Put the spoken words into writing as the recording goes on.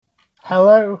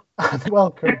Hello and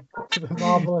welcome to the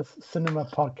Marvelous Cinema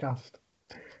Podcast.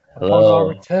 Upon our Hello.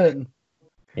 return,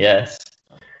 Yes.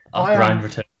 I Our grand am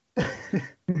return.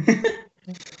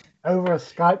 over a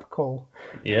Skype call.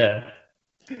 Yeah.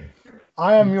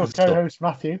 I am your Good stuff. co-host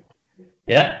Matthew,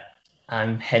 Yeah.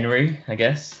 I'm Henry, I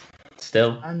guess.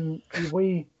 Still. and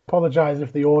we apologise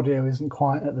if the audio isn't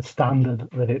quite at the standard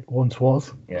that it once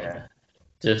was. Yeah.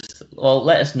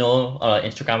 Let us know on our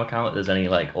Instagram account if there's any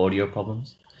audio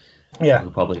problems. Yeah,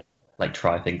 We'll probably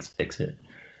try things, fix it.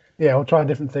 yeah, we'll try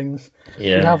different things.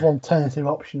 Yeah. We have alternative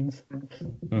options.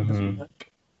 Mm-hmm.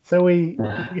 So we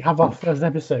have our first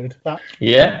episode. That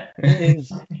Yeah.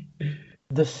 is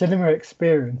the cinema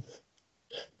experience.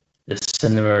 The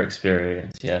cinema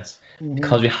experience, yes. Mhm.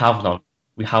 Because we have none.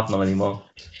 We have none anymore.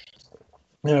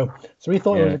 No, so we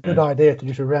thought it was a good idea to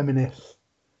just reminisce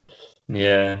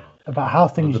Yeah. about how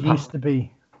things used to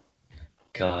be.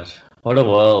 God, what a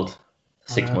world.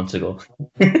 6 I know. months ago.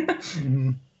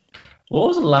 Mhm. What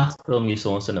was the last film you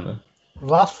saw in cinema? The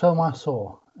last film I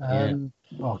saw, Yeah.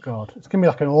 oh god, it's gonna be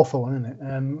like an awful one, isn't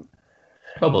it?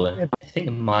 Probably. I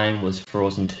think mine was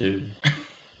Frozen 2.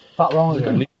 That long Was it a good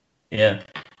ago. movie? Yeah.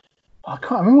 I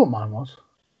can't remember what mine was.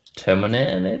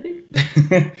 Terminator, maybe?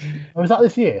 Was that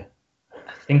this year?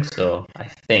 I think so. I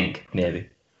think, maybe.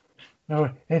 No,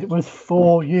 it was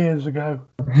 4 years ago.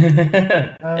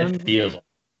 It feels like.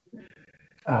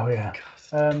 Oh yeah.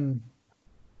 I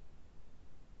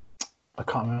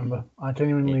can't remember. I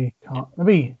genuinely can't.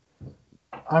 Maybe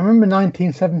I remember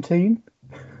 1917,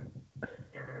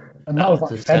 and that was like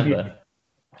December. February.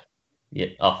 Yeah.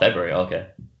 Oh, February. Okay.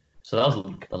 So that was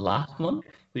the last month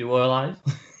we were alive.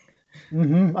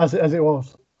 As it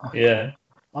was. Yeah.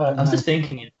 I was just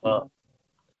thinking, the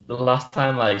last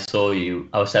time I saw you,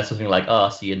 I said something like, "Oh,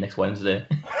 I'll see you next Wednesday."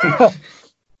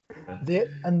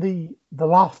 The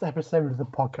last episode of the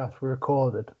podcast we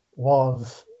recorded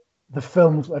was the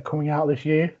films that are coming out this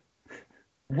year.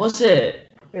 Was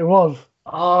it? It was.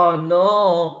 Oh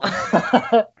no!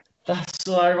 That's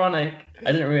so ironic.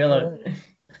 I didn't realize.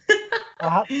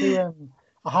 I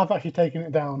have actually taken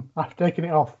it down. I've taken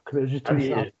it off because it was just too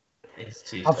sad. It's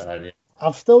too sad. Yeah.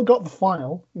 I've still got the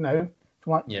file, from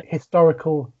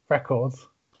historical records.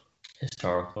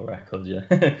 Historical records, yeah.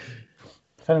 If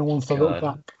anyone wants to look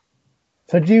back.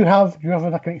 So do you have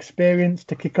like an experience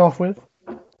to kick off with?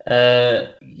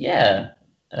 Yeah.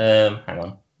 Hang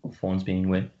on, phone's being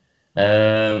weird.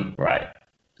 Right.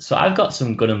 So I've got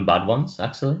some good and bad ones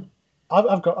actually.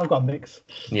 I've got a mix.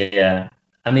 Yeah.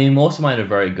 I mean, most of mine are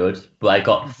very good, but I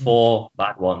got 4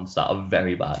 bad ones that are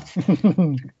very bad.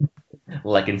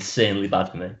 Insanely bad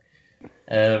for me.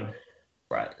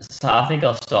 Right. So I think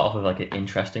I'll start off with an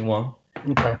interesting one.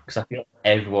 Okay. Because I feel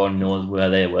everyone knows where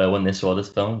they were when they saw this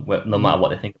film, no matter what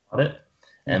they think about it.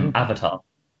 Avatar.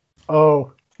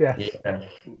 Oh, yeah. Yeah.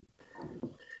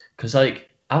 Because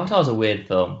Avatar's a weird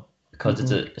film because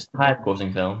it's a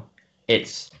high-grossing film.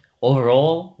 It's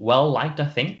overall well liked, I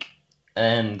think,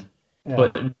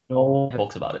 but no one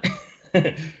talks about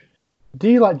it. Do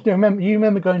you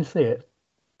remember going to see it?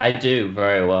 I do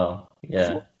very well.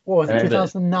 Yeah. What was it?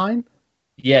 2009?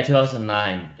 Yeah,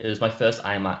 2009. It was my first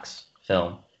IMAX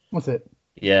film. Was it?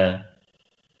 Yeah.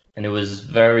 And it was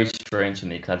very strange to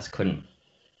me because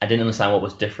I didn't understand what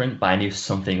was different, but I knew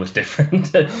something was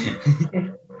different.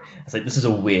 It's this is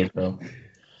a weird film.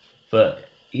 But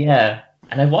yeah,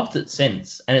 and I've watched it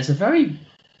since, and it's a very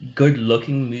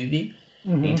good-looking movie,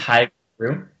 the entire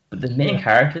room. But the main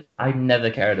character, I never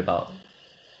cared about.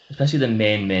 Especially the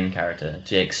main character,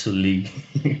 Jake Sully.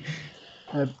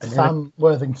 Sam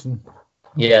Worthington.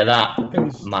 Yeah, that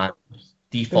man.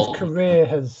 Default. His career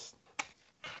has,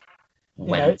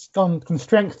 it's gone from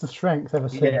strength to strength ever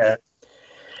since. Yeah.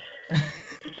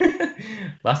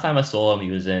 Last time I saw him, he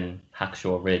was in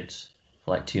Hacksaw Ridge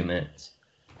for 2 minutes.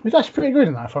 He's actually pretty good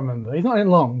in that, if I remember. He's not in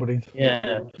long, but he's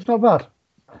not bad.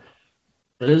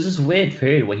 But there was this weird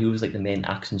period where he was the main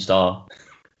action star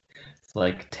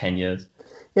for 10 years.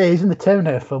 Yeah, he's in the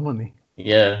Terminator film, wasn't he?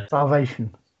 Yeah.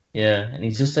 Salvation. Yeah, and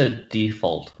he's just a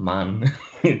default man.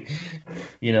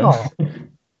 Oh.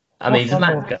 I mean, he's a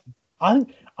nice guy.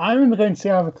 I remember going to see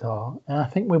Avatar, and I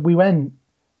think we went,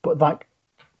 but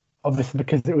obviously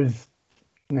because it was,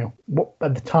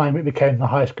 at the time it became the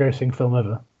highest grossing film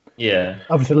ever. Yeah.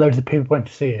 Obviously, loads of people went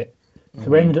to see it, so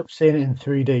we ended up seeing it in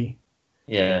 3D.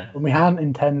 Yeah. And we hadn't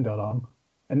intended on,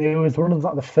 and it was one of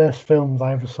the first films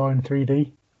I ever saw in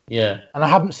 3D. Yeah. And I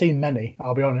haven't seen many,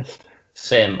 I'll be honest.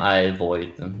 Same, I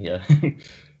avoid them. Yeah.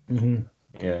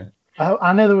 Yeah.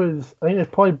 I know I think it was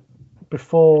probably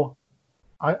before.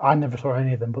 I never saw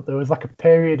any of them, but there was a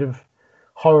period of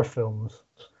horror films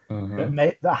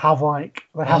Mhm. that have like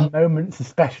they have moments of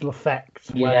special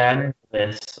effects where Yeah, I remember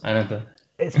this. I remember.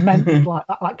 it's meant to,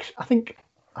 like I think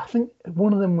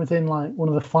one of them was in like one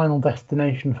of the Final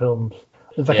Destination films.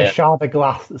 There's like a Yeah, shard of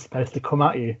glass that's supposed to come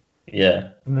at you yeah.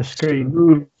 from the screen,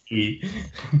 Spooky.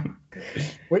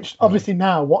 which obviously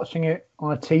now watching it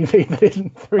on a TV that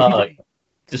isn't 3D, Oh,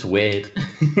 just weird.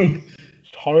 it's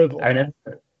I horrible. remember.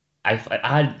 Well,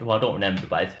 I don't remember,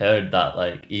 but I've heard that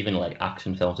like even like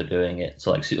action films are doing it.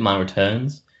 So like Superman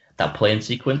Returns, that plane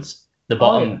sequence, Oh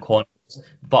yeah.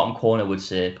 bottom corner would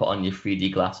say, "Put on your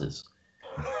 3D glasses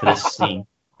for this scene,"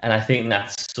 and I think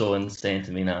that's so insane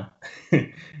to me now.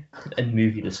 A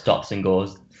movie that stops and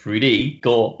goes 3D,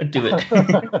 go and do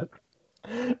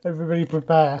it. Everybody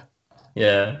prepare.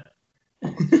 Yeah.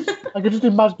 I could just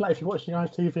imagine like if you're watching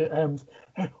ITV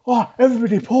at oh,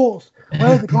 everybody pause.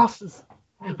 Where are the glasses?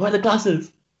 Where are the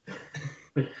glasses?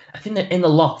 I think they're in the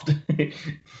loft.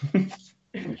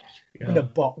 In a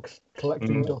box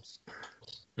collecting dust.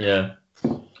 Yeah.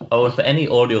 Oh, for any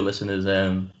audio listeners,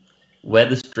 we're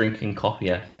just drinking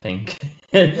coffee, I think.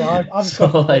 Yeah, I've So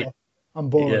got like, I'm yeah,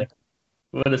 boring.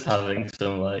 we're just having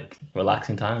some like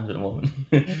relaxing times at the moment.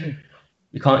 Mhm.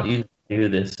 You can't usually do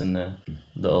this in the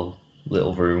little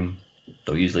room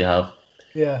that we usually have.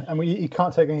 Yeah, and you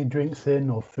can't take any drinks in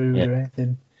or food Yeah, or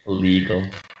anything. illegal.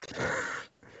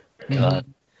 God,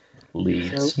 Mhm. So,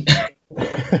 Leeds.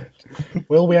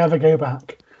 will we ever go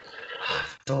back?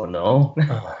 Don't know.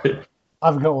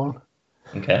 I've got one.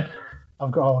 Okay.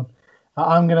 I've got one.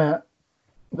 I'm gonna.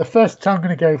 The first two I'm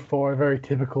gonna go for are very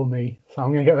typical me, so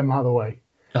I'm gonna get them out of the way.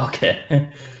 Okay.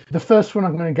 The first one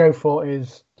I'm gonna go for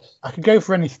is I could go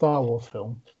for any Star Wars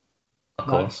film, Of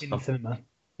like course. in the cinema.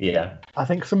 Yeah. I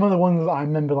think some of the ones that I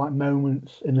remember, like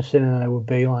moments in the cinema, would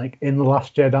be like in The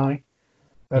Last Jedi,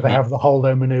 where they Mhm. have the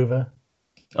holdo maneuver.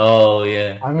 Oh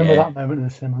yeah. I remember Yeah. that moment in the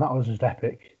cinema. That was just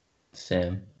epic.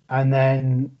 Same. And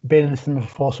then being in the cinema for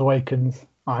Force Awakens,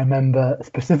 I remember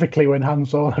specifically when Han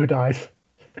Solo dies.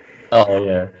 Oh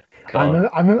yeah. I God. remember,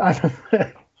 I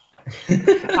remember,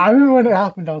 I remember when it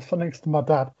happened. I was sat next to my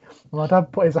dad. And my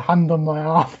dad put his hand on my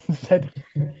arm and said,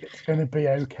 "It's going to be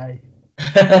okay."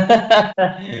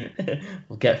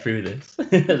 We'll get through this.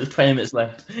 There's 20 minutes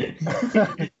left.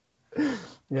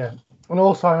 Yeah. And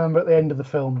also, I remember at the end of the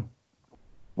film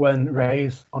when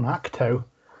Rey's on Acto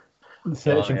Oh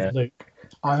searching yeah. for Luke.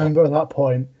 I remember at that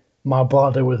point my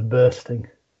bladder was bursting.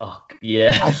 Oh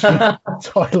I should yeah. the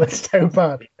toilet so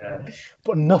bad, Yeah.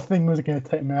 but nothing was going to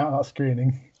take me out of that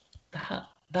screening. That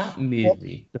What?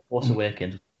 movie, The Force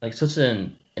Awakens, like such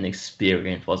an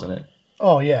experience, wasn't it?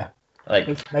 Oh yeah, Like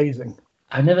it's amazing.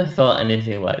 I've never felt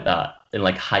anything like that in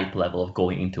like hype level of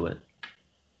going into it.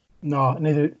 No,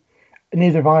 neither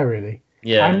have I really. I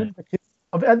Yeah. remember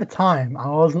because at the time I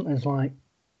wasn't as like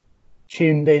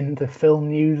tuned in to film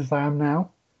news as I am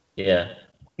now. Yeah.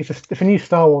 If a new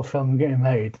Star Wars film is getting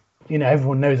made,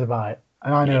 everyone knows about it,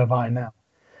 and I Yeah. know about it now.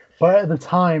 But at the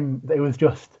time, it was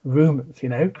just rumors.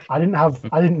 I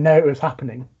didn't know it was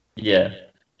happening Yeah.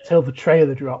 till the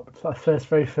trailer dropped. That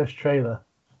very first trailer.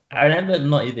 I remember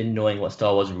not even knowing what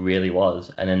Star Wars really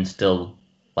was, and then still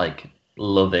like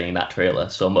loving that trailer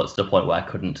so much to the point where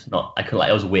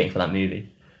I was waiting for that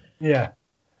movie. Yeah,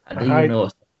 I like didn't even know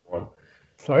what Star Wars.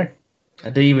 sorry, I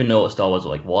didn't even know what Star Wars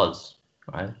like was.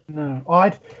 Right? no, I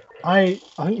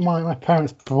think my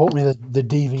parents brought me the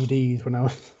DVDs when I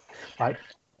was like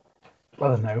I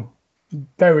don't know,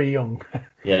 very young.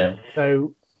 Yeah.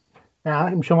 So yeah,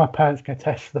 I'm sure my parents can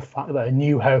attest to the fact that A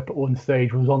New Hope at one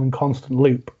stage was on in constant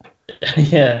loop.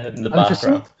 Yeah, in the And for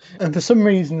some background. and for some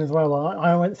reason as well,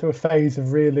 I went through a phase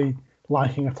of really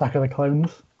liking Attack of the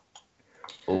Clones.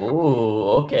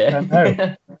 Oh, I don't know.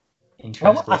 okay. I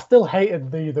Interesting. still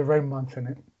hated the romance in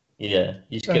it. Yeah,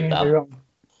 you Don't skipped get me that. wrong.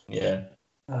 Yeah.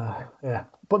 Yeah,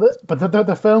 but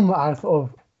the film that I sort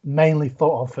of mainly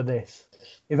thought of for this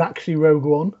is actually Rogue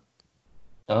One.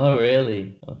 Oh,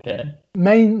 really? Okay.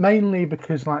 Mainly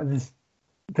because like there's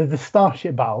the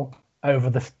starship battle over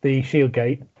the Shield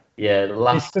Gate Yeah, the is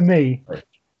last. for me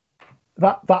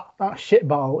that ship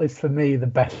battle is for me the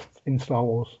best in Star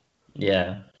Wars.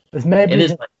 Yeah, There's it maybe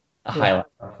is like a yeah. highlight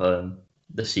of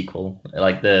the sequel,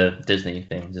 like the Disney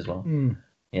things as well. Mm.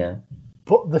 Yeah.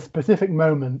 But the specific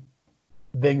moment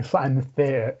being sat in the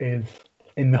theater is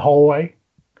in the hallway.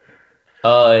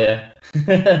 Oh yeah.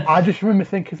 I just remember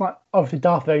thinking, like, obviously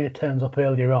Darth Vader turns up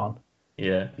earlier on.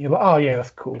 Yeah. You're like, oh yeah, that's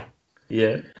cool.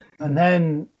 Yeah. And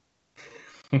then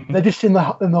they're just in the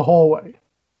hallway,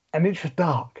 and it's just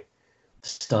dark.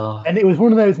 Star. And it was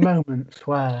one of those moments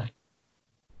where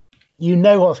you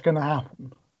know what's going to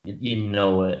happen You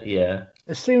know it. Yeah.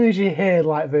 as soon as you hear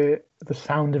like the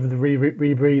sound of the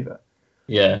rebreather.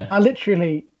 Yeah. I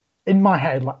literally, in my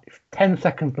head, like 10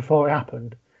 seconds before it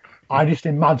happened, I just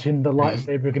imagined the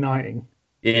lightsaber igniting,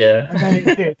 Yeah. and then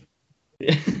it did,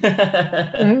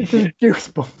 and it just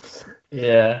goosebumps.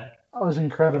 Yeah. That was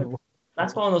incredible.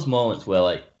 That's one of those moments where,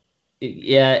 like,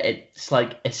 yeah, it's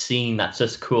like a scene that's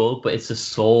just cool, but it's just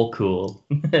so cool.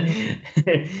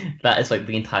 That is like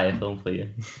the entire film for you.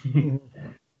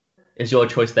 Is your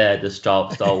choice there, the Star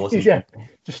Wars? Yeah,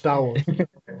 just Star Wars.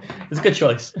 It's a good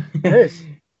choice. It is.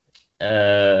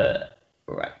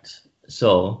 Right.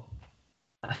 So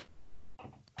I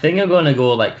think I'm gonna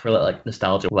go like for like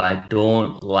nostalgia, where I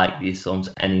don't like these films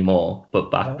anymore,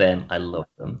 but back then I loved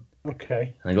them.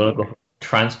 Okay. And I'm gonna go for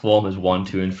Transformers 1,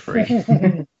 2, and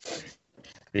 3.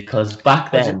 Because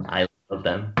back then I loved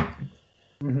them.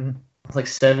 Mm-hmm. I was like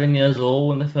 7 years old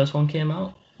when the first one came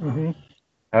out. Mm-hmm.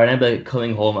 I remember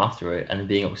coming home after it and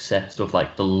being obsessed with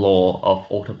like the lore of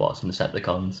Autobots and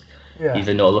Decepticons. Yeah.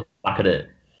 Even though looking back at it,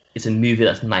 it's a movie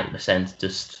that's 90%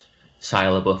 just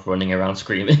Shia LaBeouf running around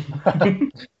screaming.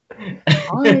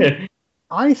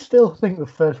 I still think the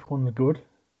first one was good.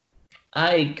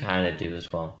 I kind of do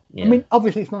as well. Yeah. I mean,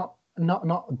 obviously, it's not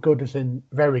good as in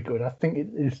very good. I think it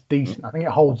is decent. I think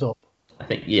it holds up. I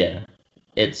think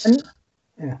it's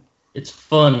yeah, it's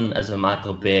fun as a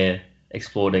Michael Bay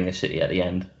exploding a city at the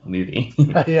end movie.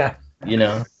 yeah. You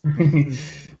know.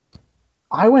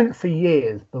 I went for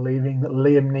years believing that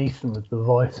Liam Neeson was the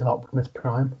voice of Optimus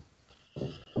Prime.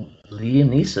 Liam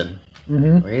Neeson,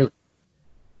 really?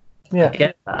 Yeah, I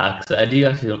get that. I do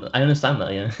actually. I understand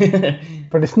that. Yeah.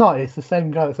 but it's not. It's the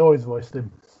same guy that's always voiced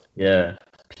him. Yeah,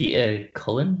 Peter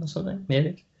Cullen or something,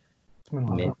 maybe.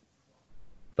 Maybe.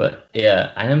 But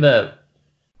yeah, I remember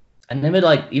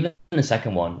like even in the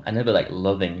second one, I remember like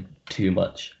loving too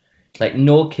much. Like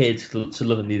no kids should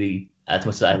love a movie as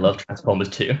much as I love Transformers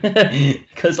 2.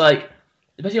 Because like,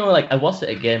 especially when like I watched it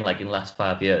again like in the last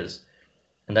 5 years,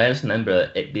 and I just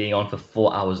remember it being on for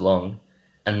 4 hours long,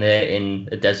 and they're in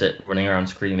the desert running around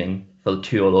screaming for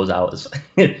 2 of those hours.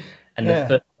 And the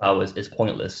first hours is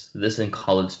pointless. This in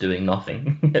college doing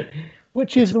nothing.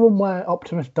 Which is the one where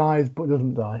Optimus dies but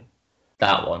doesn't die?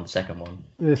 That one, second one.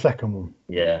 The second one.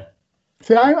 Yeah.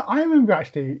 See, I remember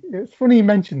actually, it's funny you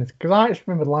mentioned this, because I just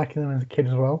remember liking them as a kid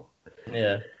as well.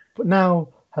 Yeah. But now,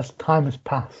 as time has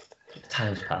passed...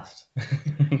 Time's passed.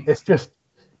 It's just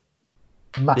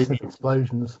massive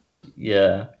explosions.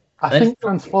 Yeah. I think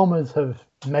Transformers have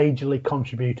majorly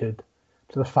contributed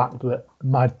to the fact that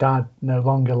my dad no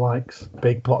longer likes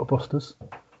big blockbusters.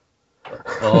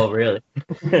 Oh, really?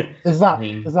 Is that?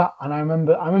 And I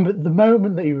remember the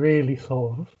moment that he really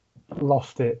sort of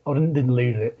lost it, or didn't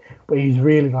lose it, but he's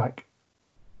really like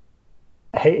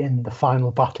hating the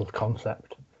final battle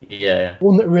concept. Yeah.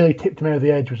 One that really tipped me over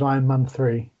the edge was Iron Man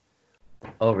 3.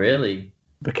 Oh, really?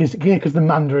 Because the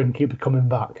Mandarin keeps coming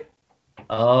back.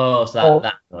 Oh, so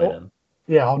that annoyed him.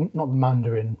 Yeah, not the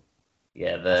Mandarin.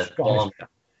 Yeah, the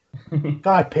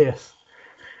Guy Pearce.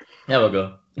 There we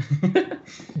go.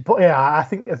 But yeah, I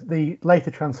think the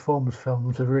later Transformers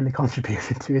films have really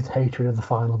contributed to his hatred of the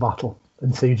final battle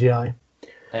and CGI.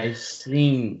 I've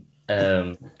seen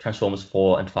Transformers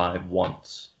 4 and 5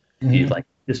 once. Like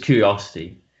just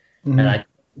curiosity. And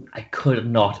I could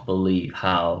not believe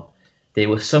how they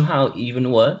were somehow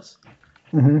even worse.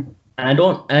 And I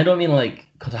don't mean like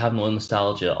because I have no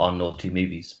nostalgia on those two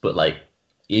movies, but like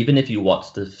even if you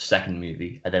watch the second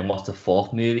movie and then watch the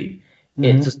fourth movie,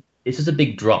 it's just a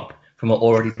big drop from an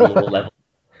already below level.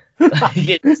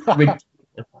 It's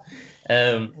ridiculous.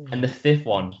 And the fifth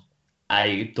one,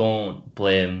 I don't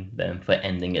blame them for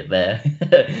ending it there.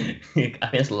 I think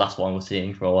it's the last one we're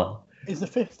seeing for a while. Is the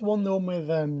fifth one the one with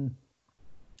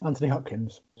Anthony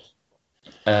Hopkins?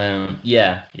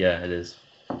 Yeah, it is.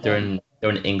 They're in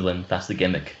England. That's the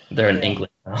gimmick. They're in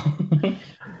England now.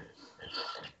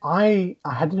 I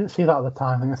didn't see that at the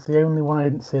time. I think that's the only one I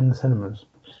didn't see in the cinemas.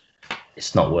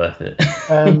 It's not worth it.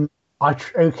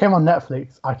 It came on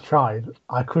Netflix. I tried.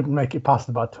 I couldn't make it past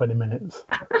about 20 minutes.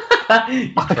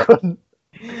 I couldn't.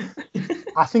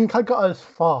 I think I got as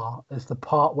far as the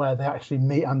part where they actually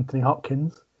meet Anthony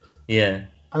Hopkins. Yeah.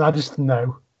 And I just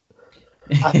know.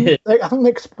 I think they're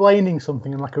explaining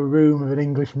something in like a room of an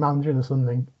English Mandarin or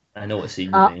something. I know what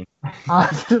scene you mean. I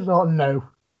just thought, no.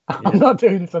 I'm not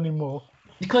doing this anymore.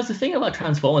 Because the thing about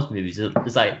Transformers movies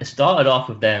is like it started off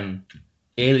with them,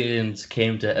 aliens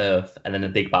came to Earth, and then a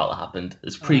big battle happened.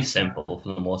 It's pretty simple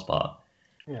for the most part.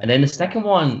 Yeah. And then the second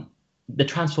one, the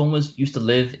Transformers used to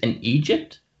live in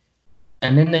Egypt,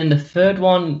 and then in the third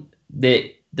one,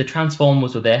 the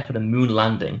Transformers were there for the moon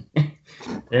landing. And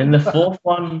in the fourth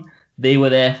one, they were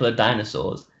there for the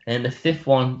dinosaurs. And in the fifth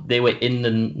one, they were in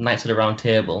the Knights of the Round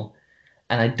Table.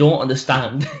 and I don't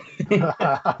understand.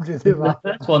 How do you do In the that?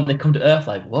 first one, they come to Earth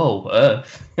like, whoa,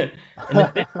 Earth. In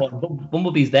the fifth one,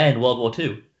 Bumblebee's there in World War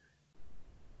II.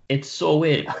 It's so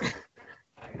weird.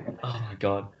 Oh my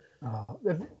god.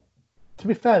 To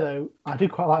be fair though, I do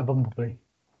quite like Bumblebee.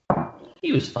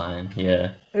 He was fine,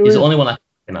 yeah. He's the only one I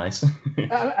recognize.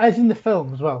 As in the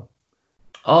film as well.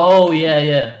 Oh,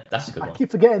 yeah. That's a good one. I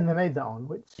keep forgetting they made that one,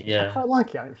 which Yeah. I quite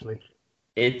like it actually.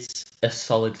 It's a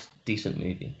solid, decent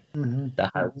movie Mm-hmm.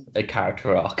 that has a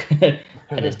character arc, and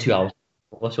it's 2 hours.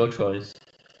 What's your choice?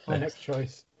 My next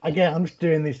choice. Again, I'm just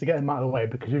doing these to get them out of the way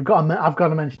because I've got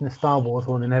to mention the Star Wars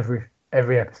one in every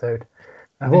episode.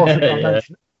 I've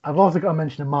also got to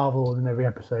mention a Marvel one in every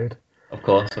episode. Of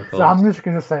course. So I'm just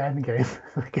going to say Endgame.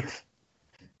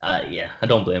 Yeah, I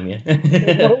don't blame you.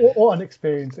 what an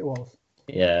experience it was.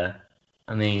 Yeah,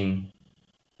 I mean,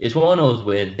 it's one of those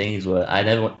weird things where I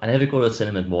never go to the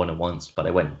cinema more than once, but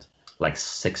I went like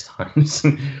 6 times.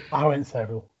 I went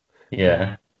several.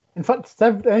 Yeah. In fact,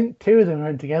 I think 2 of them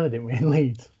went together, didn't we, in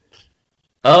Leeds?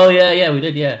 Oh yeah, we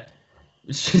did. Yeah,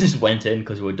 we just went in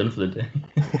because we were done for the day.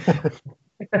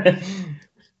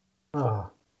 Oh.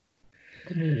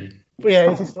 But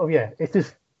yeah, it's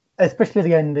just especially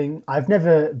the ending. I've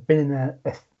never been in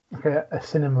a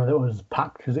cinema that was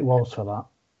packed as it was for that.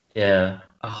 Yeah.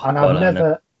 Oh, and I've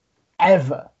never,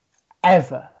 ever, as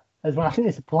well, I think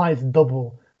this applies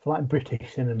double for like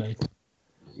British cinemas.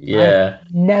 Yeah.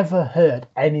 I've never heard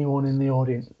anyone in the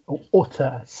audience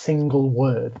utter a single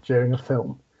word during a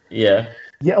film. Yeah.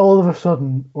 Yet all of a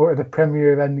sudden, we're at the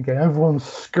premiere of Endgame, everyone's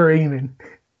screaming.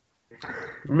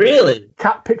 Really?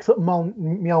 Cat picks up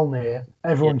Mjolnir,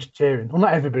 everyone's cheering. Well,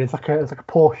 not everybody, it's like a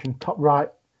portion, top right.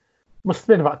 Must have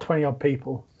been about 20 odd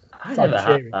people. I never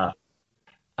had that.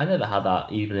 I never had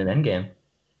that even in Endgame.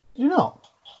 Did you not?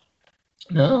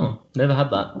 No, never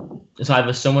had that. It's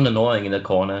either someone annoying in a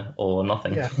corner or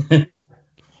nothing. Yeah.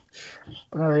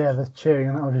 Oh yeah, the cheering,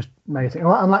 and that was just amazing.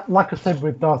 And like I said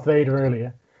with Darth Vader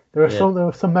earlier, there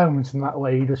were some moments in that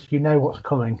way you know what's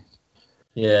coming.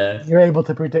 Yeah. You're able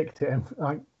to predict it, and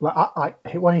like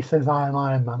when he says "I am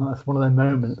Iron Man," that's one of those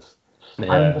moments.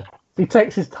 Yeah. He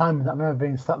takes his time with that. I remember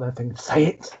being sat there thinking, "Say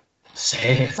it,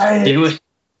 say it, do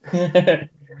it."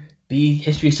 Be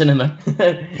history cinema.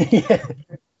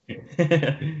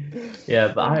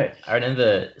 Yeah, but I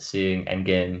remember seeing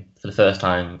Endgame for the first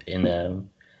time in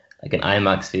like an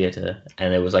IMAX theater,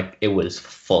 and it was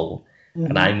full,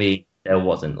 and I mean there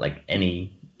wasn't like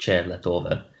any chair left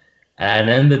over, and I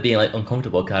remember being like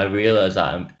uncomfortable because I realized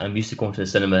that I'm used to going to the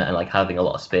cinema and like having a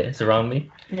lot of space around me.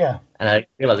 Yeah. And I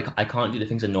realized I can't do the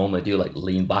things I normally do, like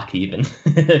lean back even.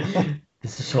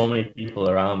 There's so many people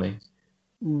around me.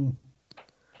 Mm.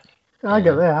 I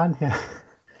get there, aren't you?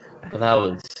 But that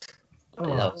was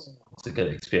a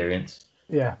good experience.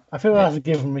 Yeah, I feel that's a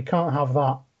given. We can't have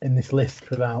that in this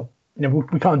list without,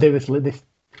 we can't do this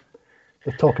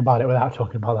talk about it without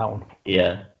talking about that one.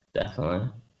 Yeah, definitely.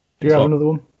 Do you have another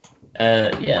one?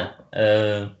 Yeah.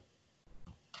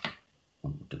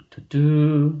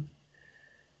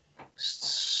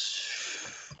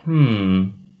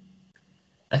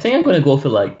 I think I'm going to go for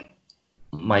like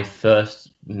my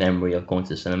first memory of going to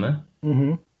the cinema,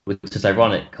 which is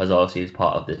ironic because obviously it's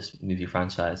part of this movie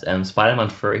franchise. Spider-Man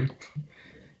 3.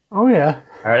 Oh yeah.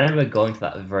 I remember going to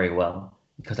that very well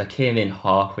because I came in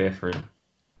halfway through.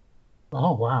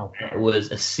 Oh wow. It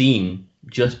was a scene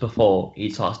just before he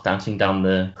starts dancing down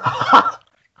the.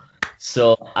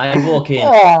 So I walk in.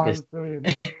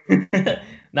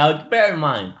 Now, bear in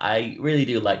mind, I really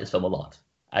do like this film a lot.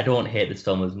 I don't hate this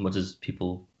film as much as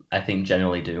people, I think,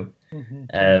 generally do.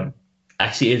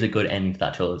 I see it as a good ending to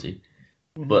that trilogy.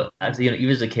 But even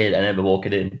as a kid, I remember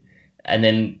walking in, and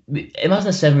then imagine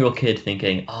a 7-year-old kid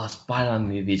thinking, "Oh, Spider-Man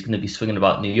movie, he's going to be swinging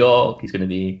about New York, he's going to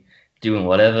be doing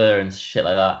whatever and shit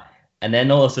like that." And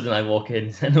then all of a sudden, I walk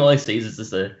in, and all I see is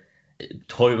just a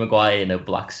Tobey Maguire in a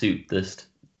black suit just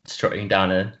strutting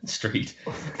down a street.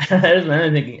 And I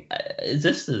was thinking, is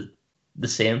this the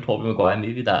same Tobey Maguire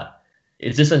movie that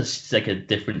is this like a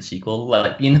different sequel,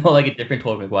 like like a different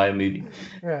Tobey Maguire movie?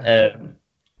 Yeah.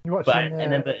 You watched I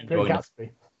remember enjoying Gatsby.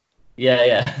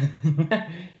 Yeah.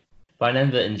 But I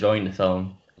remember enjoying the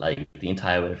film like the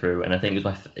entire way through, and I think it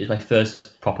was my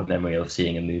first proper memory of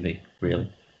seeing a movie,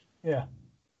 really. Yeah.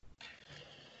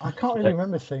 I can't really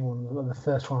remember seeing one, the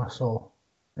first one I saw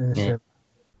in the cinema.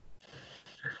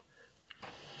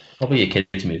 Probably a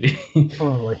kids' movie.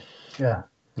 Probably, yeah.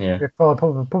 Yeah.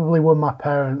 Probably one my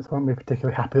parents won't be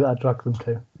particularly happy that I dragged them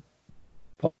to.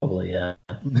 Probably, yeah.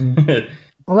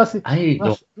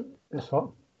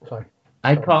 Sorry.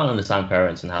 I can't understand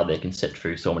parents and how they can sit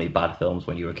through so many bad films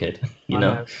when you were a kid. You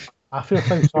know? I feel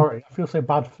so sorry. I feel so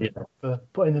bad Yeah. for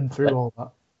putting them through all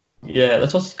that. Yeah,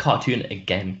 let's watch the cartoon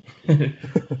again.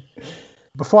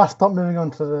 Before I stop moving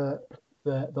on to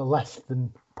the less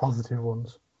than positive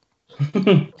ones,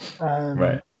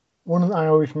 Right. one that I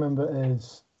always remember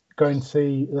is going to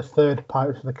see the third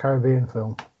Pirates of the Caribbean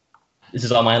film. This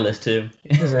is on my list too.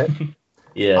 Is it? I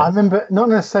Yeah. remember, not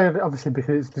necessarily, obviously,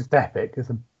 because it's just epic. It's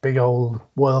a big old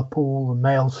whirlpool and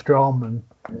maelstrom and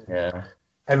Yeah.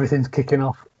 everything's kicking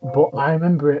off. But I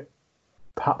remember it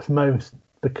perhaps most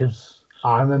because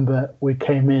I remember we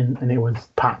came in and it was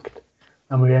packed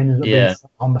and we ended up being Yeah. sat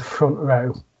on the front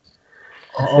row.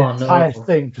 The Oh entire no.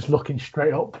 thing just looking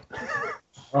straight up.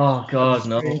 Oh God,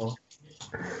 no.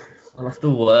 Oh, that's the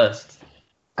worst.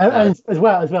 And as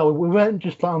well, we weren't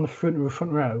just like on the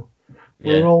front row.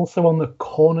 We were Yeah. also on the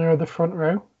corner of the front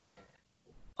row.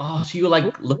 Oh, so you were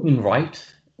like looking right?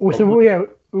 So Upward?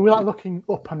 we were like looking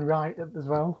up and right as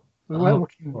well. We weren't Oh,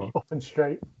 looking up and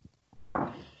straight.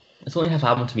 it's only have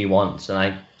happened to me once, and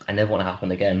I never want to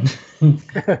happen again.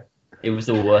 It was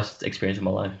the worst experience of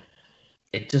my life.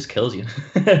 It just kills you.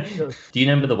 Do you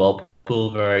remember the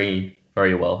whirlpool very,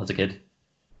 very well as a kid?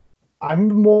 I'm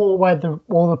more where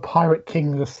all the pirate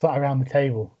kings are sat around the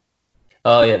table.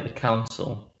 Oh yeah, the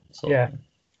council. Sort of Yeah, thing.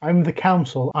 I'm the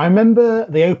council. I remember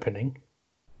the opening,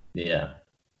 Yeah.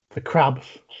 the crabs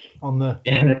on the.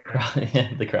 Yeah,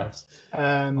 yeah, the crabs. What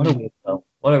a Um, weird film.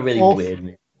 What a really also, weird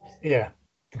movie. yeah,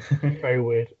 very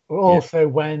weird. Yeah. Also,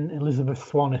 when Elizabeth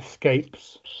Swann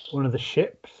escapes one of the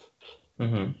ships,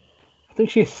 hmm I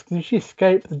think did she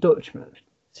escape the Dutchman?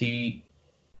 She,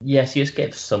 yes, he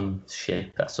escapes some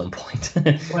ship at some point.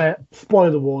 Where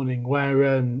spoiler warning,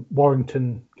 where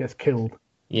Warrington gets killed.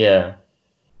 Yeah.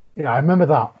 Yeah, I remember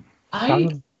that. I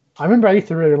I remember I used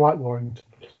to really like Warrington.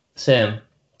 Same,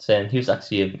 same. He was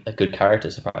actually a good character,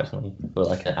 surprisingly, for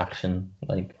like an action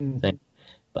like Mm. thing.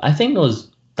 But I think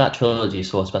that trilogy is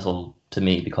so special to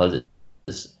me because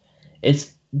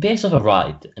it's based off a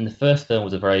ride, and the first film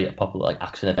was a very popular like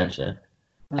action adventure,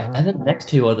 Uh-huh. and then the next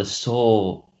two are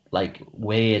so like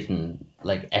weird and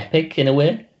like epic in a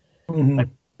way. Like Hmm.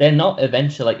 they're not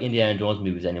adventure like Indiana Jones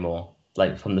movies anymore.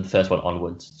 Like from the first one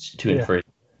onwards, two and Yeah, three,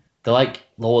 they're like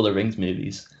Lord of the Rings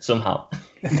movies somehow.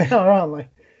 they are, aren't they?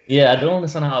 Yeah, I don't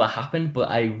understand how that happened, but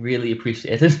I really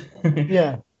appreciate it.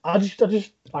 Yeah, I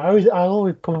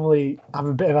always probably have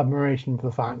a bit of admiration for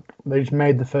the fact they just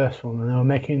made the first one and they were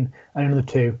making another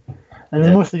two, and they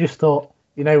Yeah. must have just thought,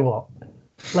 you know what,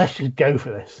 let's just go for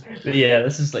this. But yeah,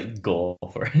 let's just like go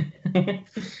for it.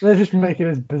 Let's just make it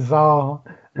as bizarre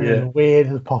and as Yeah. weird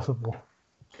as possible.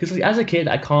 Because like, as a kid,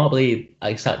 I can't believe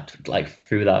I sat like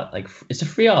through that. Like it's a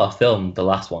 3 hour film, the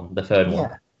last one, the third one.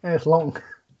 Yeah, it's long.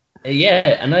 Yeah,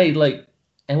 and I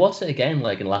watched it again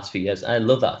like in the last few years. And I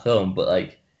love that film, but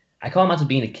like I can't imagine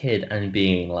being a kid and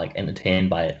being like entertained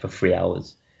by it for 3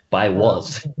 hours. But I No.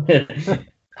 was. I think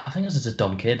I was just a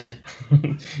dumb kid.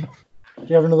 Do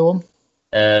you have another one?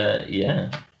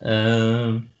 Yeah.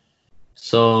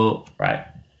 So right,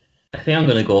 I think I'm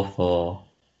gonna go for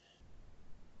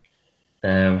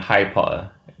Harry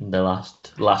Potter. The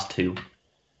last two.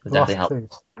 The Definitely last help. two.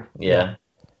 Yeah. Yeah.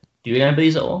 Do you remember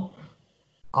these at all?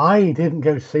 I didn't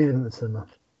go see them at the cinema.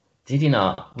 Did you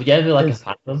not? Would you ever like a Because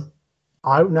fan of them?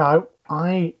 I no,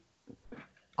 I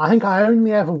think I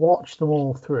only ever watched them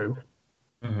all through.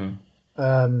 hmm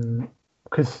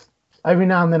Because every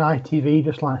now and then ITV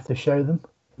just likes to show them.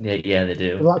 Yeah, they They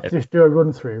do. like to just do a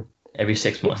run through. Every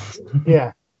 6 months.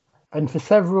 Yeah, and for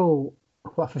several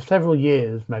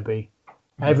years maybe,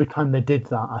 every time they did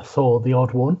that, I saw the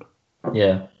odd one,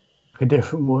 Yeah. a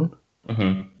different one,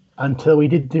 hmm until we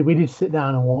did sit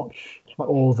down and watch like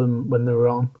all of them when they were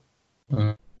on,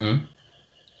 hmm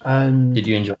and Did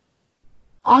you enjoy?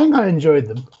 I think I enjoyed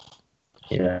them.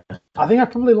 Yeah. I think I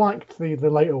probably liked the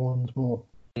later ones more.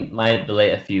 The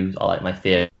later few are like my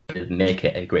favorite. Make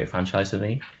it a great franchise for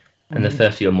me. And the Mhm.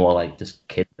 first few are more like just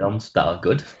kid films that are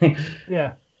good.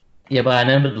 Yeah. Yeah, but I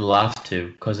remember the last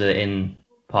two because they're in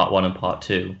part one and part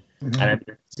two. And I Mhm.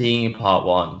 remember seeing part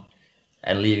one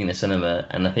and leaving the cinema,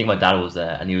 and I think my dad was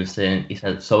there, and he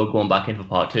said, "So we're going back in for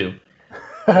part two."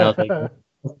 And I was like,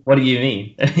 "What do you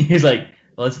mean?" He's like,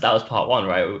 "Well, that was part one,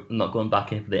 right? We're not going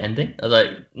back in for the ending." I was like,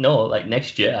 "No, like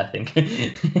next year, I think."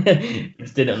 He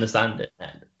just didn't understand it,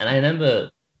 and I remember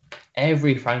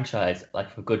every franchise, like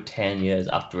for a good 10 years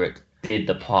after it, did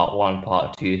the part one,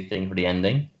 part two thing for the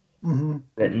ending. Mhm.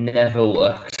 It never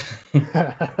worked.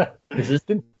 Is this?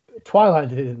 Didn't Twilight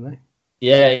did it, didn't they?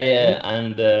 Yeah,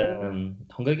 and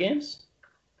Hunger Games,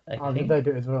 I Oh, did think. they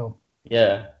do it as well?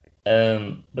 Yeah.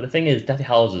 But the thing is, Deathly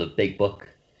Hallows is a big book,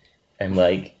 and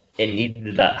like it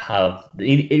needed that have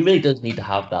it really does need to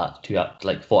have that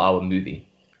 4-hour movie.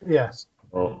 Yes.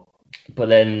 So, but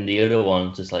then the other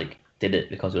one just like did it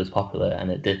because it was popular,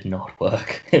 and it did not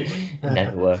work. It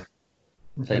never worked.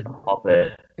 It's like pop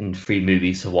it in 3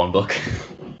 movies to 1 book.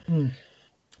 We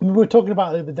were talking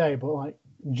about it the other day, but like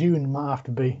June might have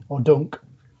to be, or Dunk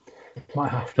might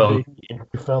have to be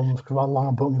films because how long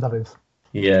a book that is.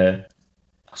 Yeah,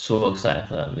 so excited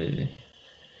for that movie.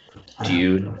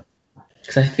 Dune,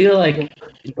 because I feel like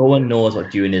no one knows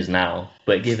what Dune is now,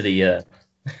 but give it a year.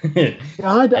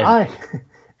 I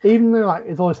even though like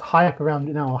there's always hype around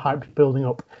it now, hype's building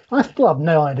up, I still have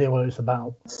no idea what it's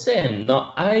about. Same.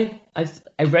 No, I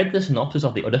read the synopsis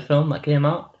of the other film that came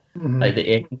out, like the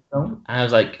Alien film, and I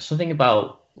was like something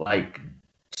about like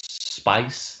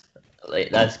spice,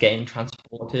 like that's getting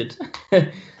transported,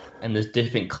 and there's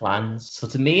different clans. So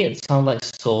to me, it sounds like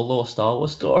Solo Star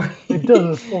Wars story. It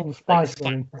does, all the spice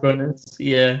like runners,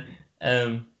 yeah.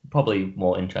 Probably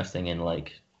more interesting in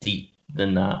like deep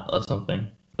than that or something.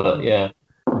 But yeah,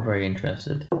 I'm very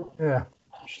interested. Yeah.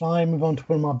 Shall I move on to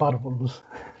one of my bad ones?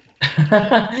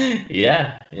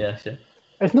 Yeah, sure.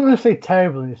 It's not necessarily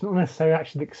terrible, it's not necessarily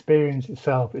actually the experience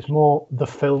itself, it's more the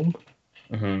film.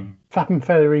 Mm-hmm. It's happened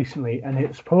fairly recently, and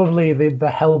it's probably the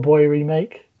Hellboy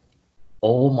remake.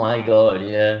 Oh my god,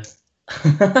 yeah.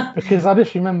 Because I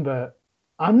just remember,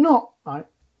 I'm not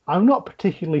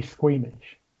particularly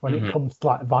squeamish when it comes to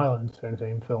like violence or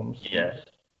anything in films. Yeah.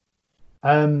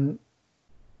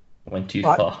 Went too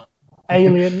like, far.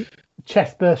 Alien,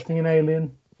 chest bursting in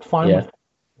Alien, fine. Yeah.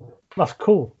 That's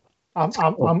cool. I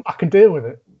can deal with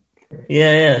it.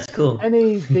 Yeah, it's cool.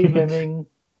 Any de-limbing,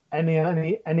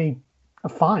 any,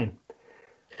 fine.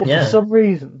 But for some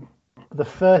reason, for the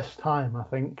first time I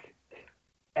think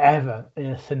ever in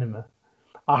a cinema,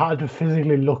 I had to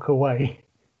physically look away.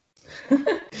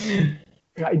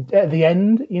 Like, at the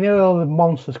end, you know, all the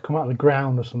monsters come out of the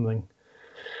ground or something,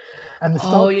 and they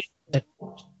start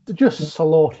just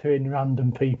slaughtering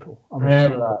random people. I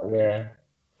remember that, yeah.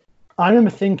 I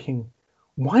remember thinking,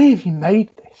 why have you made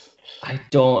this? I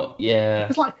don't, yeah.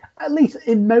 It's like, at least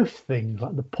in most things,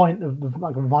 like the point of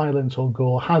like violence or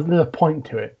gore there's a point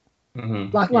to it.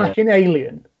 Mm-hmm. Like in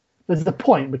Alien, there's the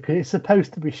point because it's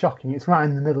supposed to be shocking. It's right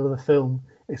in the middle of the film.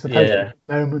 It's supposed to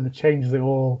be a moment that changes it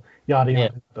all, yada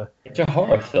yada. It's a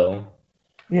horror film.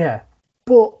 Yeah,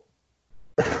 but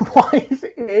why is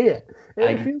it here?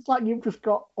 It feels like you've just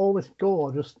got all this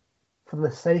gore just for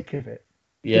the sake of it.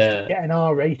 Yeah. Just to get an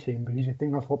R rating because you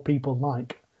think that's what people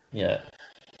like. Yeah.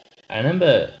 I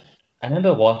remember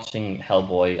watching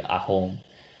Hellboy at home.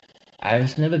 I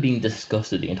was never being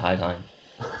disgusted the entire time.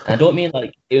 And I don't mean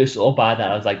like it was so bad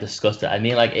that I was like disgusted. I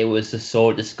mean like it was just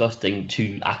so disgusting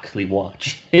to actually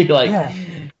watch. And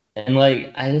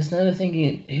like I was never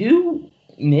thinking, who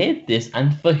made this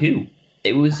and for who?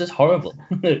 It was just horrible.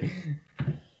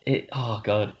 Oh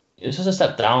god. It was just a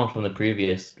step down from the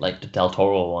previous, like the Del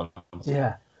Toro ones.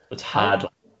 Yeah. Which had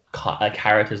like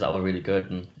characters that were really good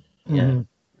and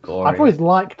gory. I've always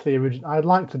liked the original. I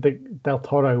liked the big Del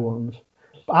Toro ones.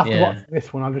 But after watching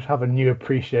this one, I just have a new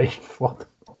appreciation for them.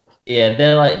 Yeah,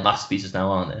 they're like masterpieces now,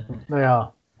 aren't they? They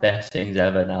are. Best things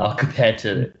ever now compared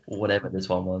to whatever this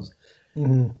one was.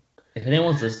 Mm-hmm. If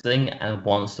anyone's listening and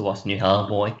wants to watch New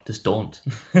Hellboy, just don't.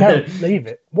 No, leave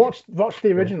it. Watch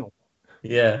the original.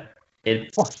 Yeah.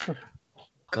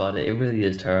 God, it really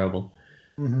is terrible.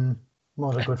 Mm-hmm.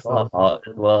 Not a good film.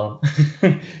 As well.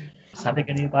 Have you got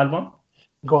any bad one?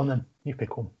 Go on then. You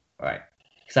pick one. Right.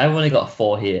 Because I've only got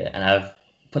 4 here, and I've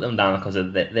put them down because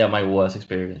they are my worst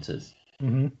experiences.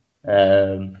 Mm-hmm.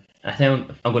 I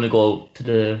think I'm going to go to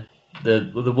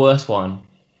the worst one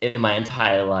in my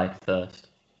entire life first.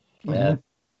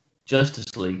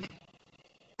 Justice League.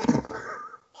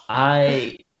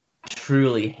 I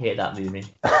truly hate that movie.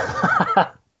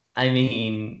 I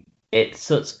mean, it's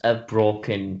such a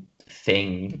broken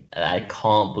thing that I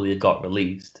can't believe it got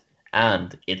released.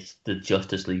 And it's the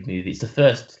Justice League movie. It's the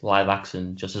first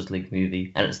live-action Justice League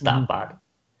movie, and it's that bad.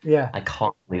 Yeah. I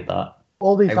can't believe that.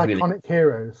 All these iconic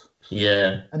heroes.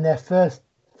 Yeah. And their first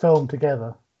film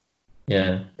together.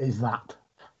 Yeah. Is that.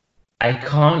 I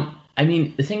can't. I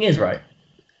mean, the thing is, right?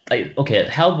 Like, okay,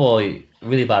 Hellboy,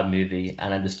 really bad movie,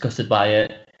 and I'm disgusted by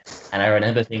it, and I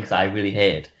remember things that I really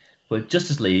hate. But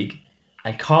Justice League,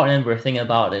 I can't remember a thing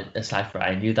about it aside from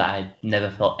I knew that I never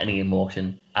felt any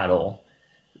emotion at all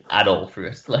for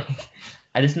it. Like,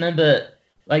 I just remember,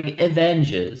 like,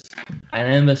 Avengers. I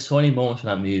remember so many moments in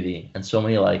that movie, and so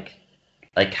many like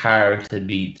character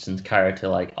beats and character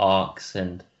like arcs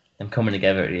and them coming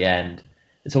together at the end.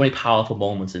 There's so many powerful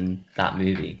moments in that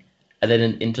movie. And then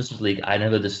in Justice League, I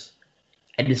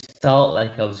it just felt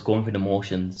like I was going through the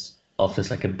motions of just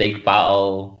like a big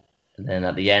battle, and then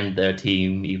at the end, their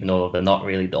team, even though they're not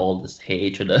really the oldest, hate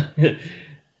each other.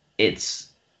 It's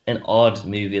an odd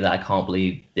movie that I can't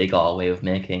believe they got away with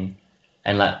making.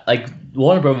 And like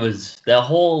Warner Brothers, their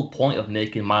whole point of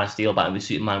making Man of Steel, Batman v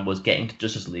Superman, was getting to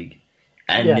Justice League,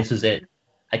 and this was it.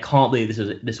 I can't believe this was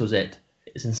it. This was it.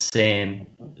 It's insane.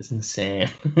 It's insane.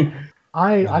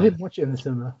 I didn't watch it in the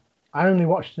cinema. I only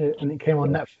watched it when it came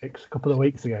on Netflix a couple of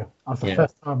weeks ago. That was the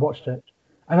first time I watched it,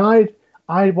 and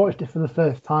I watched it for the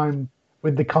first time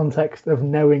with the context of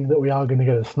knowing that we are going to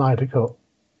get a Snyder cut.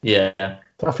 Yeah.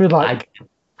 So I feel like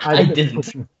I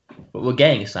didn't. But we're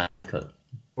getting a Snyder cut.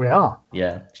 We are.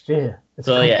 Yeah. Yeah.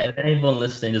 So yeah, if anyone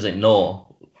listening doesn't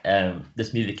know,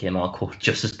 this movie came out called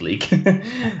Justice League,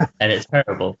 and it's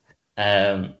terrible.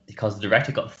 Because the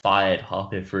director got fired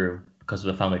halfway through because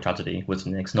of a family tragedy, which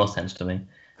makes no sense to me.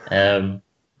 And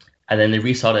then they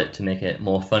reshot it to make it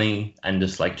more funny and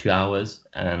just like 2 hours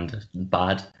and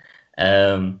bad.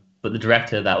 But the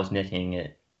director that was making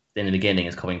it in the beginning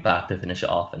is coming back to finish it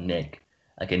off and make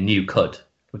like a new cut,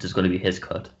 which is going to be his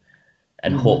cut,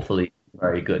 and hopefully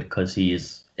very good, because he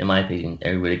is, in my opinion,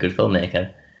 a really good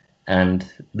filmmaker. And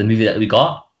the movie that we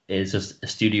got is just a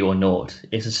studio note.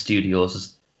 It's a studio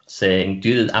just saying,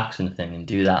 do this action thing and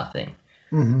do that thing.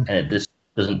 And it just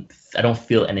doesn't, I don't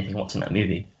feel anything what's in that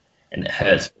movie, and it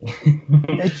hurts me.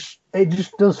 it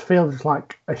just does feel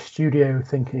like a studio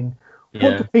thinking,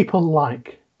 what do people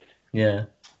like? Yeah.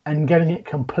 And getting it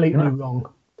completely wrong.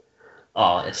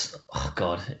 Oh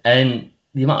God. And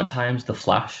the amount of times The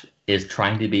Flash is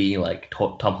trying to be like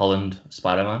Tom Holland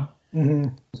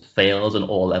Spider-Man fails on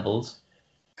all levels.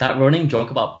 That running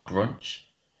joke about brunch,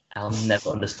 I'll never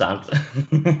understand.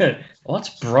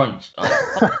 What's brunch?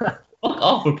 Fuck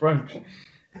off with brunch.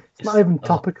 It's not even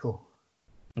topical.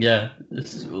 Yeah,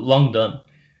 it's long done.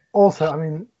 Also, I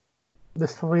mean,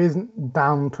 this probably isn't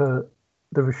down to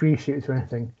the reshoots or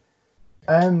anything.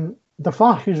 The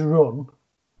Flash's run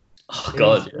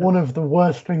is one of the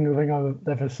worst things I've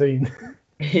ever seen.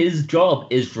 His job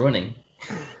is running,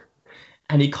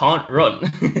 and he can't run.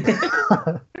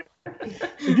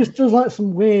 He just does like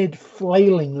some weird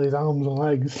flailing with his arms and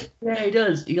legs. Yeah, he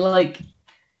does. He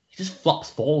just flops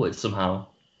forward somehow.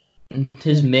 And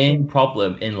his main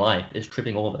problem in life is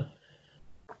tripping over.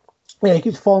 Yeah, he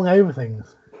keeps falling over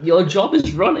things. Your job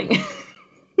is running.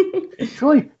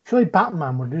 Surely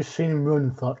Batman would have just seen him run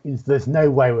and thought, there's no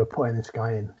way we're putting this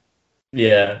guy in.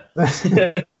 Yeah.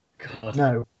 God.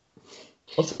 No.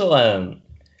 Also,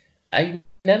 I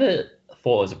never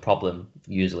thought it was a problem,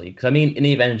 usually. Because, I mean, in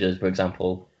the Avengers, for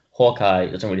example, Hawkeye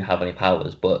doesn't really have any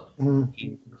powers, but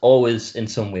he's always, in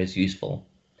some ways, useful.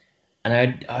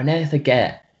 And I never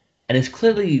forget. And it's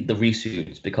clearly the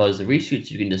reshoots, because the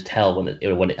reshoots you can just tell when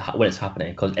it's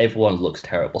happening, because everyone looks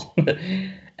terrible.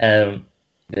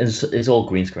 It's all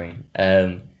green screen.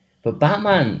 But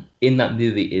Batman in that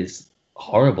movie is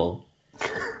horrible.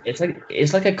 It's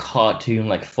like a cartoon,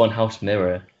 like funhouse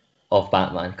mirror of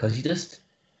Batman, because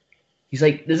he's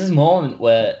like, there's this moment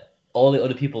where all the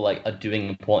other people like are doing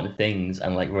important things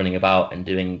and like running about and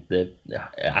doing the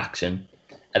action,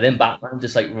 and then Batman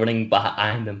just like running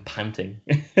behind them, panting,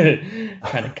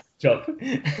 trying to catch up.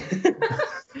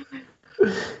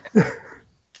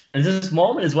 And there's this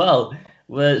moment as well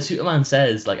where Superman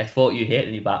says, like, I thought you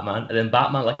hated me, Batman. And then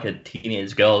Batman, like a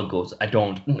teenage girl, goes, I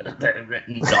don't not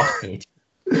hate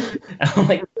you. And I'm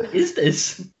like, what is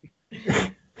this?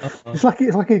 It's like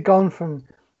he's gone from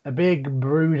a big,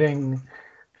 brooding,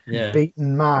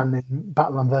 beaten man in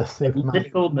Batman vs Superman.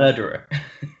 Literal murderer.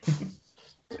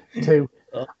 To,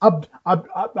 I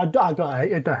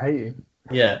don't hate you.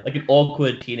 Yeah, like an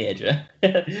awkward teenager.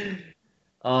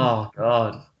 Oh,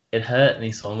 God. It hurt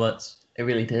me so much. It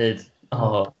really did.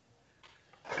 Oh,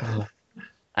 God.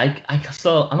 I'm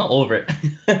not over it.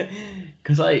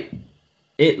 Because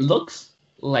it looks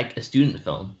like a student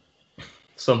film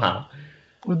somehow.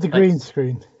 With the green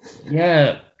screen.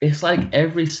 Yeah, it's like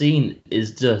every scene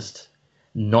is just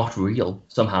not real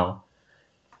somehow.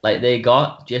 Like they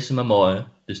got Jason Momoa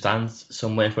who stands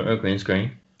somewhere in front of a green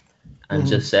screen and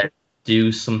just said,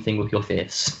 do something with your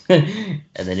face. And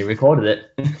then he recorded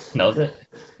it. That was it.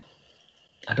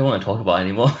 I don't want to talk about it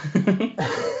anymore.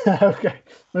 Okay,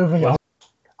 moving on.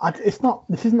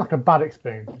 This isn't like a bad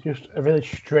experience. It's just a really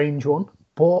strange one.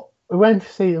 But we went to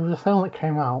see, there was a film that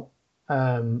came out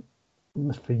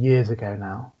must be years ago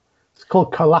now. It's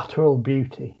called Collateral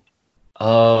Beauty.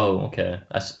 Oh, okay.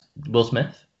 That's Will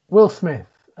Smith? Will Smith,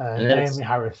 Naomi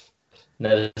Harris.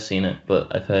 Never seen it,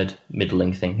 but I've heard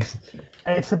middling things.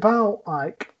 It's about,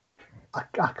 like, I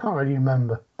can't really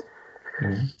remember.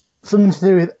 something to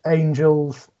do with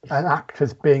angels and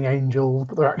actors being angels,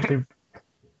 but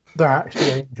they're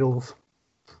actually angels.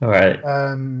 All right.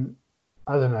 I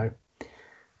don't know.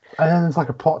 And then there's like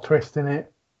a plot twist in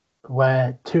it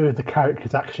where two of the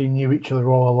characters actually knew each other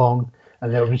all along,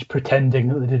 and they were just pretending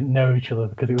that they didn't know each other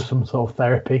because it was some sort of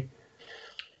therapy.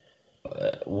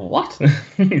 What?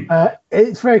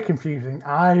 It's very confusing.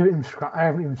 I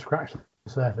haven't even scratched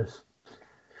the surface.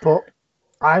 But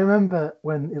I remember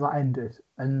when it ended,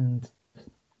 and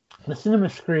the cinema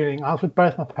screening, I was with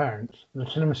both my parents. The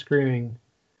cinema screening,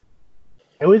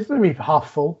 it was maybe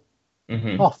half full to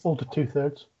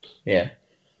 2/3. Yeah.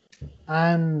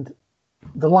 And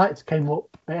the lights came up,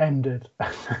 it ended.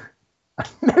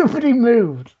 Nobody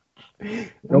moved.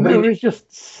 And there was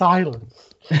just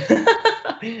silence.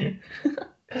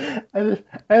 And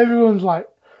everyone's like,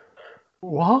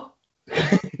 what?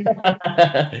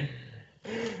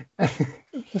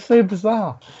 It's so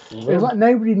bizarre. It was like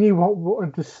nobody knew what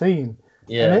had just seen.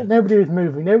 Yeah. And nobody was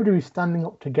moving. Nobody was standing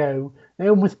up to go.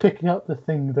 No one was picking up the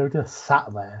thing. They were just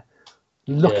sat there,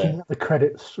 looking at the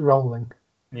credits rolling.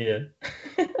 Yeah.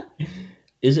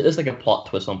 Is it just like a plot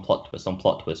twist on plot twist on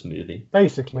plot twist movie?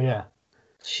 Basically, yeah.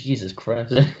 Jesus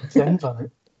Christ. Ends on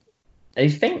it. I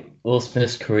think Will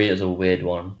Smith's career is a weird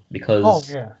one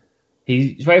because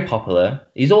he's very popular.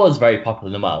 He's always very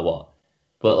popular no matter what.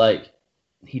 But like,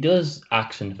 he does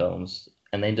action films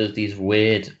and then does these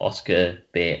weird Oscar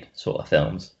bait sort of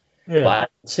films. Yeah. But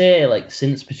I'd say like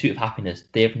since Pursuit of Happiness,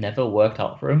 they've never worked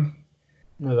out for him.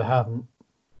 No, they haven't.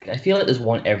 I feel like there's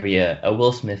one every year, a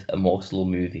Will Smith emotional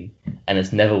movie, and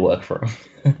it's never worked for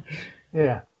him.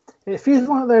 Yeah. It feels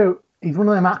like though he's one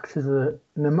of them actors that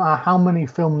no matter how many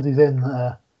films he's in that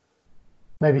are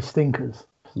maybe stinkers.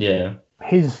 Yeah.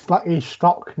 His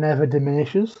stock never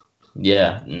diminishes.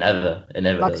 Yeah, never. It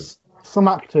never does. Some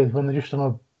actors, when they're just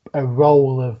on a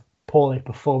role of poorly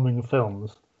performing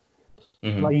films,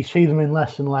 like you see them in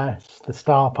less and less. The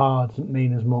star power doesn't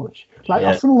mean as much.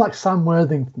 Like someone like Sam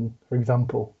Worthington, for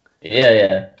example.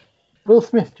 Yeah. Will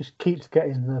Smith just keeps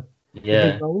getting the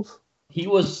big roles. He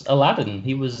was Aladdin.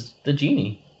 He was the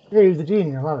genie. Yeah, he was the genie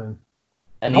in Aladdin.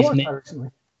 And I watched that recently.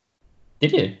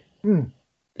 Did you? Mm.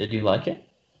 Did you like it?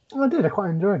 I did. I quite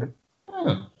enjoyed it.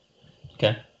 Oh,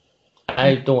 okay.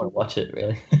 I don't want to watch it,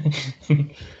 really.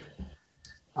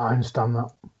 I understand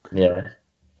that. Yeah.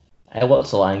 I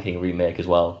watched the Lion King remake as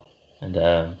well, and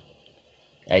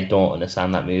I don't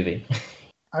understand that movie.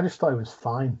 I just thought it was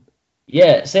fine.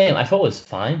 Yeah, same. I thought it was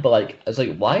fine, but like, I was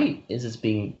like, why is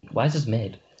this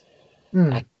made?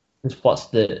 I just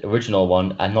watched the original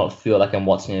one and not feel like I'm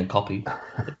watching a copy.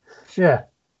 Yeah.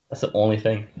 That's the only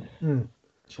thing.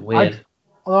 It's weird.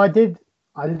 I did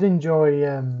enjoy.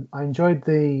 I enjoyed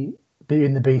the Beauty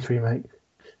and the Beast remake.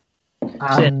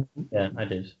 And, yeah, I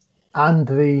did. And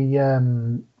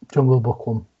the Jungle Book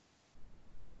one.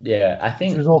 Yeah, I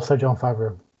think it was also Jon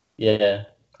Favreau. Yeah,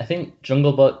 I think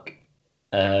Jungle Book.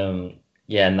 And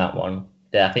that one.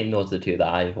 Yeah, I think those are the two that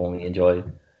I've only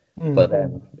enjoyed. But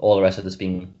then all the rest of this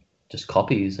being just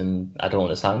copies, and I don't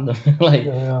understand them.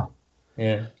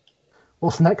 Yeah.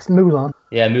 What's next? Mulan.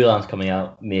 Yeah, Mulan's coming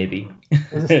out. Maybe.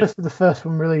 Is it supposed to be the first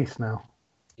one released now?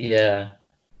 Yeah,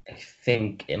 I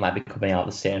think it might be coming out at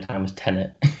the same time as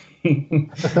Tenet.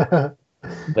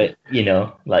 But who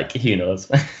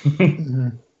knows?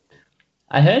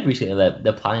 I heard recently that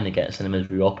they're planning to get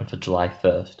cinemas reopened for July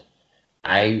 1st.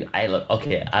 I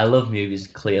love movies.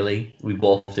 Clearly, we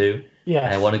both do. Yeah.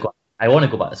 I want to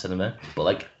go back to cinema, but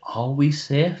like, are we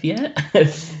safe yet?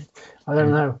 I don't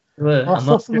know. I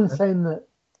saw someone saying that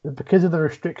because of the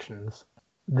restrictions,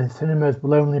 the cinemas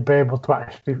will only be able to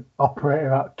actually operate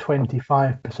about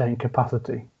 25%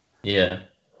 capacity. Yeah.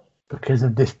 Because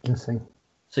of distancing.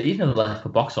 So even if like for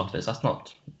box office, that's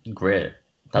not great.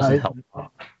 Doesn't help.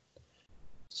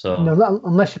 So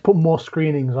unless you put more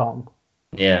screenings on.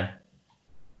 Yeah.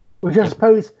 Which I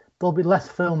suppose there'll be less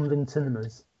filmed in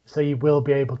cinemas, so you will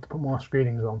be able to put more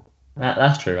screenings on.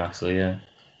 That's true, actually. Yeah.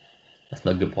 That's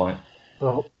not a good point.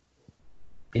 Well,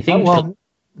 you think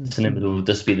cinemas will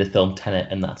just be the film Tenet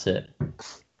and that's it?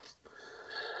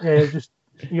 Yeah,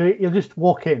 you'll just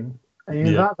walk in and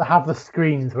you'll have to have the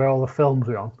screens where all the films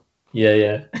are on.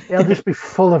 Yeah. It'll just be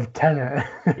full of Tenet.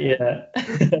 Yeah.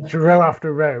 Row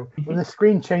after row. When the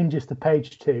screen changes to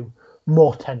page 2,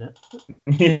 more Tenet.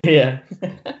 Yeah.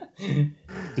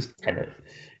 Just Tenet.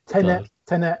 Tenet,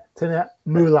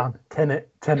 Mulan, Tenet.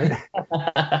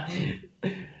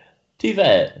 To be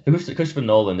fair, for Christopher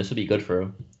Nolan, this would be good for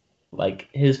him. Like,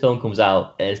 his film comes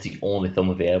out, and it's the only film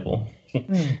available.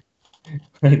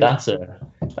 Like, that's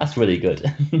really good.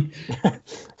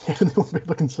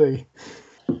 People can see.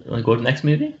 You want to go to the next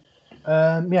movie?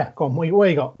 Yeah, go on. What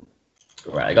you got?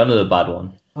 Right, I got another bad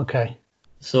one. Okay.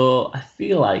 So I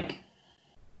feel like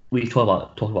we've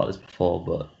talked about this before,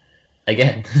 but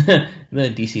again, the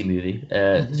DC movie,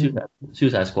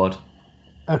 Suicide Squad.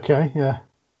 Okay, yeah.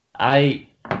 I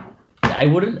I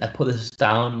wouldn't have put this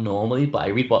down normally, but I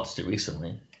rewatched it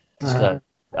recently just Uh, because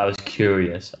I was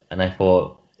curious and I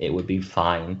thought it would be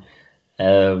fine.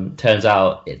 Turns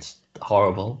out it's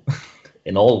horrible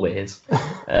in all ways.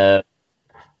 Uh,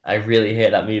 I really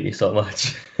hate that movie so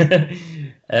much.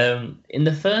 In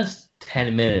the first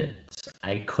 10 minutes,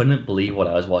 I couldn't believe what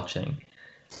I was watching.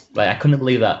 Like, I couldn't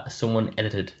believe that someone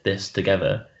edited this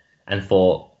together and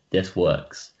thought this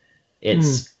works.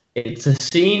 mm, It's a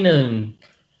scene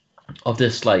of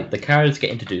this, like, the characters get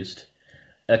introduced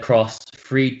across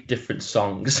three different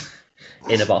songs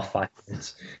in about 5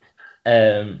 minutes.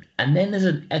 And then there's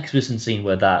an exposition scene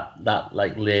where that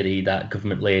like lady, that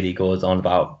government lady, goes on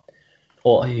about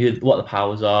what the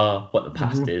powers are, what the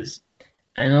past mhm. is,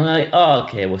 and I'm like, oh,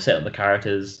 okay, we'll set up the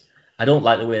characters. I don't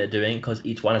like the way they're doing because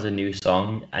each one has a new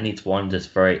song and each one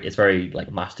just it's very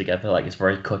like mashed together, like it's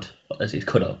very it's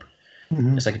cut up.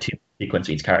 It's like a two sequence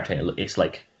for each character. It's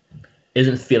like it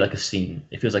doesn't feel like a scene.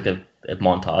 It feels like a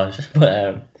montage.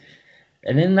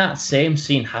 And then that same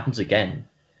scene happens again.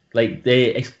 Like they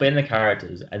explain the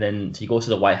characters, and then he goes to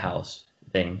the White House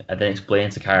thing, and then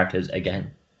explains the characters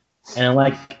again. And I'm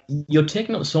like, you're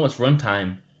taking up so much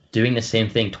runtime doing the same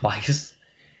thing twice,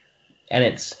 and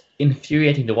it's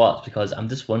infuriating to watch because I'm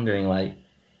just wondering, like,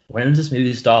 when does this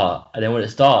movie start? And then when it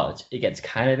starts, it gets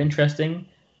kind of interesting,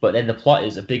 but then the plot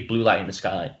is a big blue light in the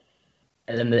sky,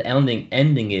 and then the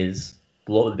ending is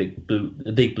below the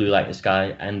big blue light in the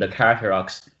sky, and the character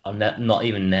arcs are not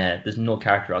even there. There's no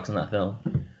character arcs in that film.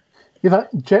 Yeah,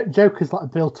 that Joker's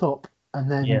like built up and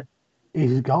Yeah, then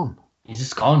he's gone. he's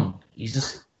just gone.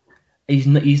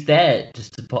 He's there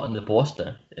just to put on the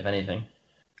poster, if anything.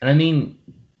 And I mean,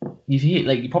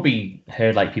 you probably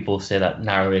heard like people say that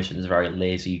narration is a very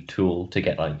lazy tool to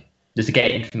get just to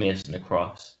get information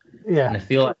across. Yeah. And I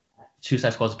feel like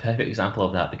Suicide Squad is a perfect example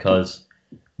of that because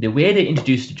the way they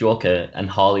introduced the Joker and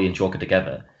Harley and Joker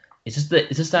together, it's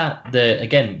just that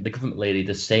the government lady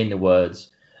just saying the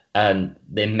words, and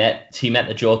she met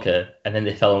the Joker, and then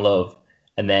they fell in love,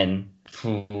 and then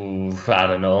I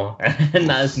don't know, and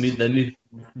that's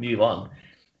move on.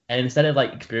 And instead of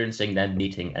like experiencing them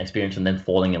meeting and experiencing them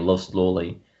falling in love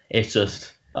slowly, it's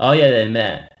just, oh yeah, they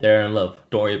met, they're in love,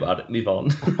 don't worry about it, move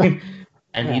on.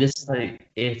 And Yeah. you just like,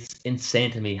 it's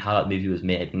insane to me how that movie was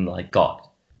made and like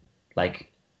got like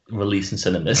released in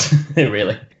cinemas,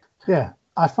 really. Yeah.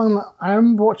 I found that I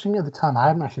remember watching it at the time. I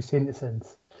haven't actually seen it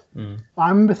since. Mm. I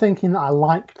remember thinking that I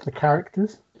liked the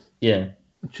characters, Yeah,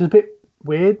 which is a bit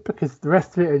weird because the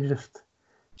rest of it are just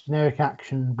generic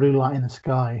action, blue light in the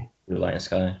sky. Blue Light and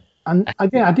Sky. And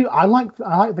again, I do. I like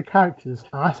the characters,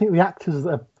 and I think the actors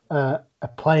that are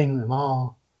playing them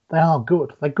they are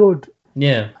good. They're good.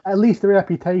 Yeah. At least their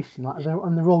reputation,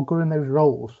 they're all good in those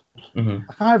roles. Mm-hmm.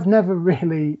 I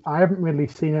haven't really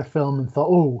seen a film and thought,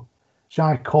 oh,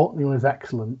 Jai Courtney was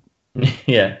excellent.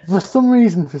 Yeah. For some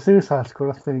reason, for Suicide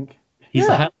Squad, I think, He's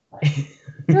yeah,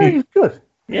 the he's good.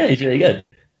 Yeah, he's really good.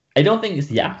 I don't think it's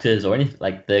the actors or anything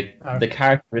like the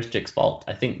characteristics fault.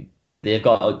 I think they've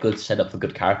got a good setup for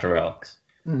good character arcs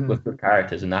with good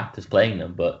characters and actors playing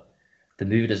them, but the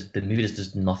movie does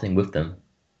just nothing with them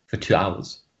for 2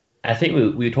 hours. I think we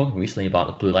were talking recently about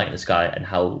the blue light in the sky and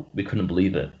how we couldn't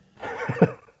believe it.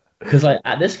 Because like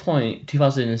at this point,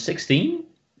 2016,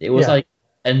 it was Yeah. like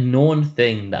a known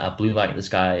thing that a blue light in the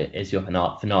sky is your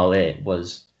finale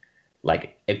was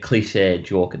like a cliche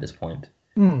joke at this point.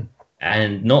 Mm.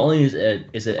 And not only is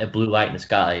it a blue light in the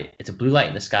sky, it's a blue light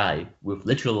in the sky with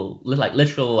literal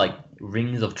like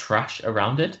rings of trash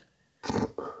around it.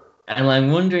 And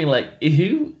I'm wondering like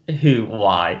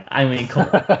why? I mean, come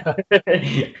on.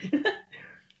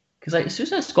 Because like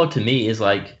Suicide Squad to me is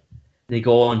like they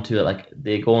go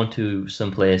into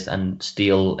some place and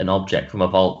steal an object from a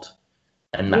vault,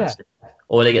 and that's it.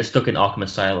 Or they get stuck in Arkham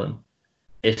Asylum.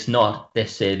 It's not they're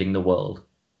saving the world.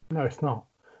 No, it's not.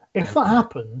 If that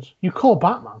happens, you call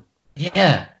Batman.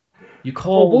 Yeah, you Or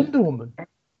call Wonder Woman.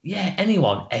 yeah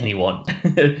anyone.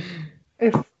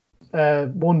 If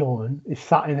Wonder Woman is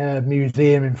sat in a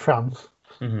museum in France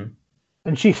Hmm.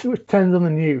 and she turns on the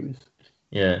news,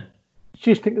 Yeah,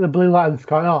 she's thinking the blue light in the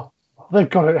sky, oh, they've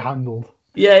got it handled.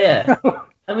 yeah.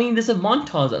 I mean, there's a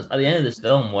montage at the end of this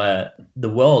film where the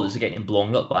world is getting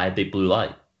blown up by a big blue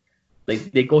light.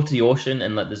 Like they go to the ocean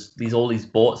and like there's all these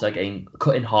boats are getting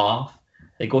cut in half.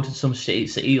 They go to some shitty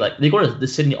city, like they go to the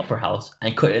Sydney Opera House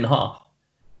and cut it in half.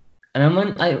 And I'm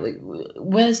like,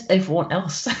 where's everyone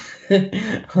else?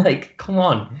 Like, come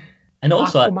on. And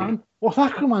also, Aquaman. What's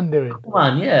Aquaman doing?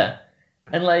 Aquaman, yeah.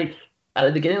 And like at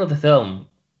the beginning of the film,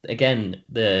 again,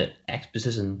 the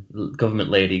exposition government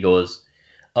lady goes,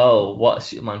 "Oh, what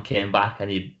Superman came back and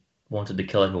he wanted to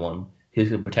kill everyone. Who's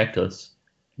going to protect us?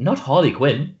 Not Harley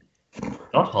Quinn.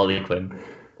 Not Harley Quinn.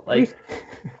 Like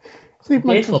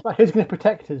Superman comes back. Who's going to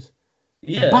protect us?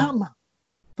 Yeah, Batman.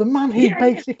 The man who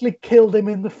basically killed him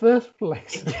in the first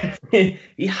place. he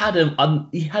had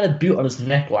a boot on his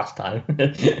neck last time.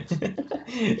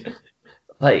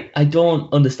 Like, I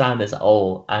don't understand this at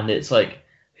all. And it's like,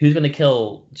 who's going to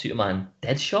kill Superman?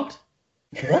 Deadshot?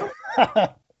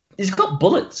 What? He's got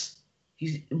bullets.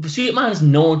 Superman is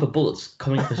known for bullets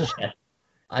coming from his chest.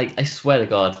 I swear to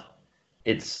God,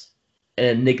 it's an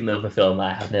enigma of a film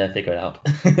that I have never figured out.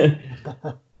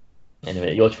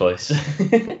 Anyway, your choice.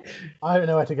 I don't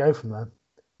know where to go from there.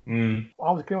 Mm.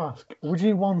 I was going to ask, would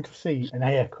you want to see an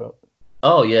haircut?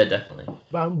 Oh, yeah, definitely.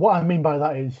 But what I mean by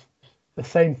that is the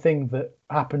same thing that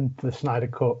happened to the Snyder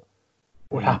Cut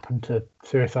would happen to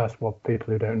Suicide Squad,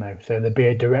 people who don't know. So thered be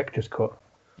a director's cut.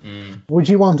 Mm. Would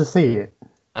you want to see it?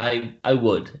 I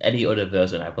would. Any other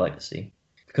version I would like to see.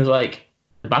 Because, like,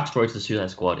 the backstory to the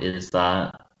Suicide Squad is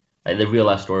that, like, the real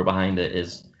life story behind it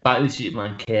is Batman v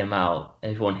Superman came out,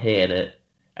 everyone hated it,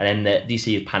 and then the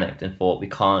DC panicked and thought, we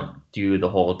can't do the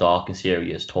whole dark and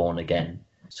serious tone again.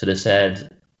 So they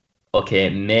said, okay,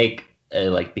 make a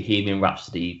like Bohemian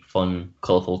Rhapsody fun,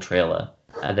 colourful trailer,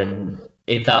 and then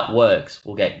if that works,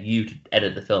 we'll get you to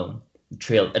edit the film.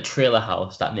 A trailer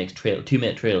house that makes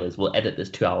 2-minute trailers will edit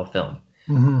this 2-hour film,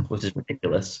 which is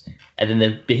ridiculous. And then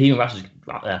the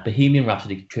Bohemian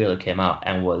Rhapsody trailer came out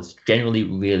and was generally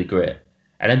really great.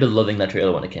 I remember loving that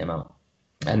trailer when it came out.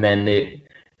 And then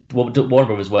Warner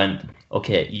Brothers went,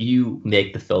 okay, you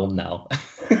make the film now,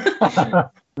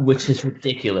 which is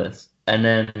ridiculous. And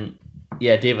then,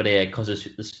 yeah, David Ayer, because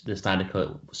the Snyder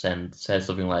Cut says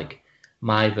something like,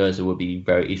 my version would be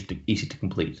very easy to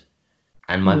complete.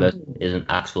 And my version is an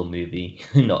actual movie,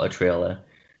 not a trailer.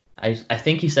 I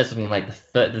think he said something like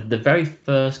the very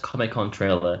first Comic-Con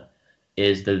trailer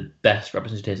is the best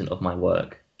representation of my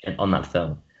work on that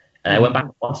film. And I went back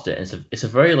and watched it, and it's a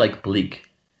very like bleak,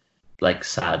 like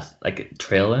sad, like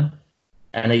trailer,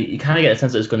 and you kind of get a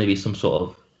sense that it's going to be some sort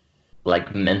of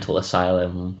like mental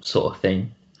asylum sort of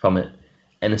thing from it,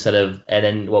 and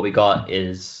then what we got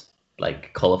is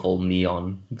like colorful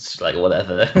neon, like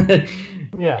whatever.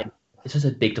 Yeah, it's just a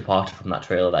big departure from that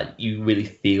trailer that you really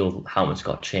feel how much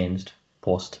got changed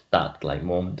post that like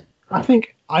moment. I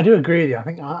think I do agree with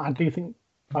you. I do think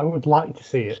I would like to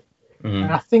see it.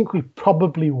 And I think we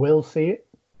probably will see it.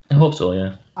 I hope so,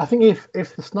 yeah. I think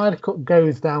if the Snyder Cut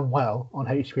goes down well on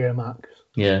HBO Max,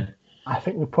 yeah, I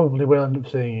think we probably will end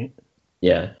up seeing it.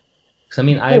 Yeah. Because, I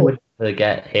mean, I would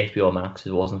get HBO Max if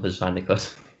it wasn't for the Snyder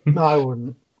Cut. No, I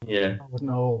wouldn't. Yeah. I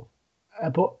wouldn't at all.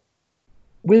 But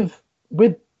with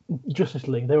Justice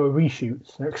League, there were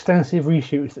reshoots. There were extensive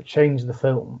reshoots that changed the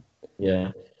film.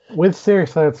 Yeah. With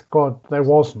Suicide Squad, there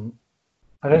wasn't.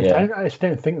 I just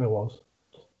don't think there was.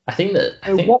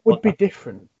 What would be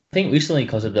different? I think recently,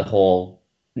 because of the whole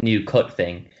new cut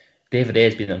thing, David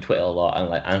Ayer's been on Twitter a lot and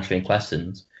like answering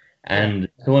questions, and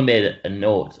someone made a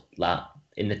note that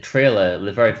in the trailer,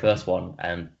 the very first one,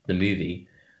 and the movie,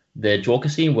 the Joker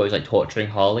scene where he's like torturing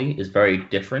Harley is very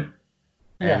different,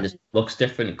 and it looks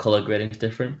different, color grading is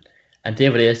different. And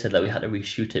David Ayer said that we had to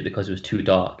reshoot it because it was too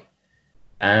dark,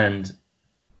 and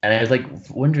I was like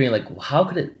wondering like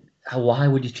why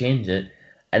would you change it?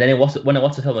 And then when I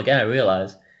watched the film again, I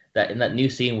realized that in that new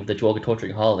scene with the Joker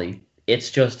torturing Harley,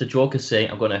 it's just the Joker saying,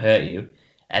 I'm going to hurt you.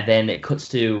 And then it cuts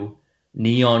to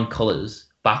neon colors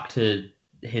back to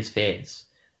his face.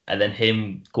 And then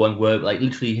him going work, like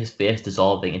literally his face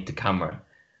dissolving into camera,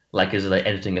 like as an like,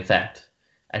 editing effect.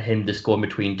 And him just going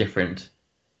between different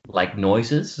like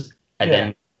noises. And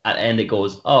then at the end it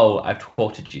goes, oh, I've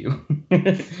tortured you.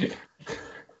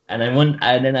 And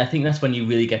then I think that's when you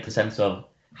really get the sense of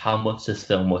how much this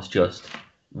film was just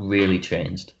really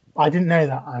changed. I didn't know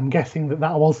that. I'm guessing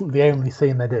that wasn't the only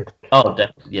scene they did. Oh,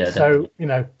 definitely. Yeah. So,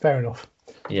 fair enough.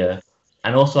 Yeah.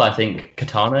 And also, I think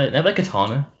Katana. Remember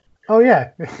Katana? Oh,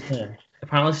 yeah. Yeah.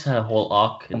 Apparently, she had a whole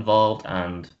arc involved,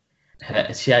 and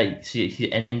she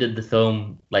ended the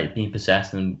film like being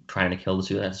possessed and trying to kill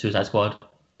the Suicide Squad.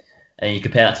 And you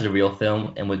compare that to the real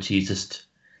film, in which she's just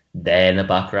there in the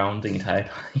background the entire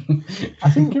time. I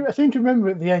seem to remember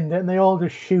at the end, don't they all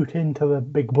just shoot into the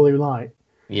big blue light?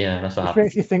 Yeah, that's what happens. happens.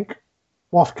 Makes you think,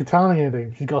 what's Katana going to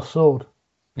do? She's got a sword.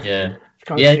 Yeah. She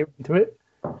can't shoot into it.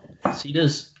 She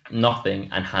does nothing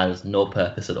and has no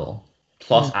purpose at all.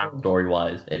 Plot and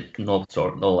story-wise,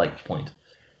 no like point.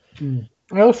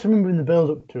 I also remember in the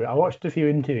build-up to it, I watched a few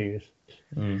interviews.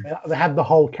 Mm. They had the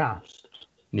whole cast,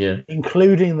 Yeah.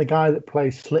 including the guy that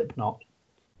plays Slipknot.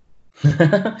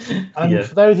 And Yeah.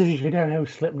 for those of you who don't know who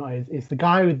Slipknot is, it's the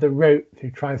guy with the rope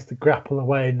who tries to grapple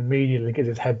away and immediately gets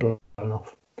his head blown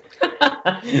off.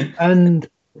 And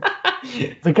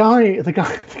the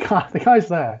guy's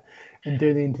there and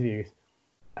doing the interviews,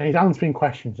 and he's answering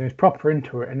questions and he's proper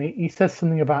into it. And he says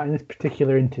something about in this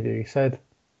particular interview. He said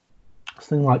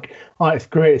something like, "Oh, it's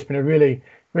great. It's been a really,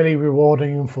 really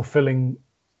rewarding and fulfilling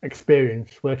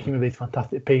experience working with these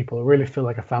fantastic people. I really feel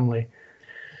like a family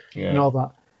and all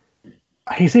that."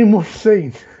 He's in one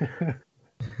scene.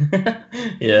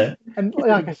 Yeah. And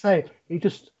like I say,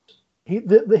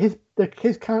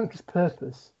 his character's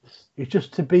purpose is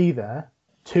just to be there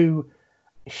to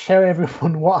show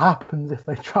everyone what happens if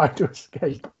they try to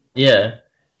escape. Yeah.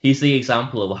 He's the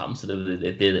example of what happens to them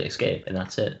if they escape, and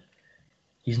that's it.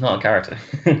 He's not a character.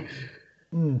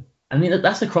 I mean,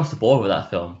 that's across the board with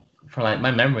that film. From like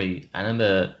my memory, I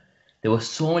remember there were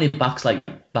so many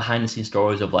behind the scenes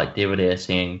stories of like David Ayer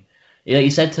saying, yeah, he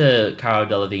said to Cara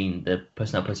Delevingne, the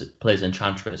person that plays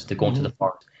Enchantress, to go into the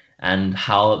forest and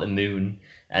howl at the moon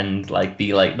and like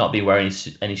not be wearing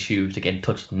any shoes to get in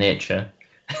touch with nature.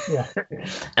 Yeah.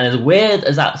 And as weird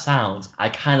as that sounds, I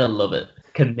kind of love it,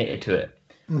 committed to it.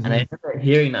 And I remember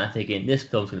hearing that and thinking, this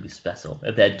film's going to be special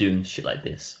if they're doing shit like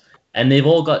this. And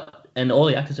all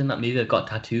the actors in that movie have got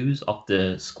tattoos of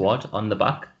the squad on the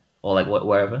back or like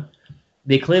wherever.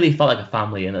 They clearly felt like a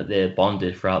family and that they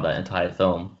bonded throughout that entire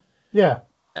film. Yeah.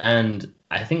 And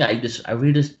I think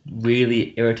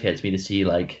really irritates me to see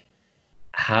like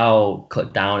how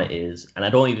cut down it is. And I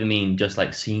don't even mean just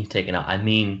like scenes taken out. I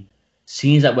mean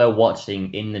scenes that we're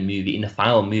watching in the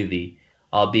final movie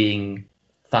are being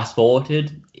fast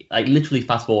forwarded, like literally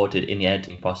fast forwarded in the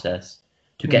editing process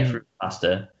to get through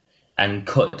faster and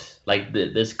cut. Like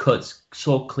there's cuts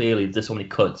so clearly, there's so many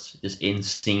cuts just in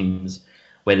scenes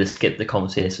where they skip the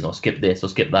conversation or skip this or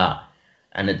skip that.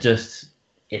 And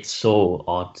it's so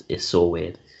odd. It's so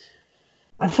weird.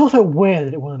 And it's also weird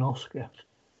that it won an Oscar.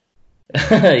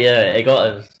 Yeah, it got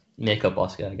a makeup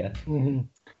Oscar, I guess. Do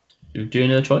you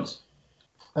know a choice?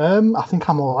 I think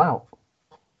I'm all out.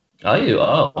 Are you?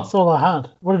 Oh. That's all I had.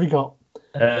 What have you got?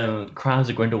 Crimes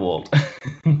of Grindelwald. I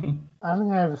don't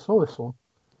think I ever saw this one.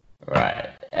 Right.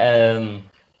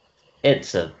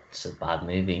 It's a bad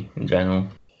movie in general.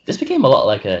 This became a lot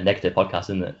like a negative podcast,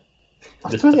 isn't it?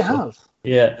 I suppose it has.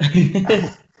 Yeah.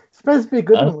 It's supposed to be a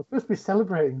good one. We're supposed to be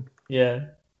celebrating. Yeah.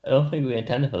 I don't think we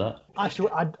intended for that.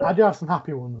 Actually, I do have some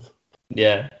happy ones.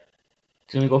 Yeah.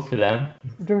 Do you want to go for them?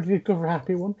 Do you want to cover a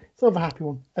happy one? It's not a happy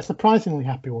one. A surprisingly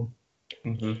happy one.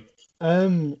 I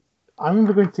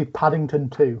remember going to see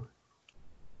Paddington 2.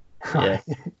 Yeah.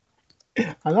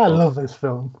 And I love this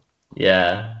film.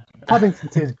 Yeah. Paddington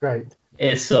 2 is great.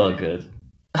 It's so good.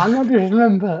 I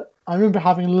remember having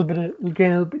getting a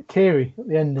little bit teary at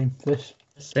the ending of this.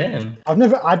 Same. I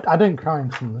don't cry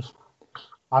in cinemas.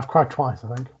 I've cried twice,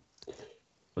 I think.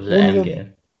 Was it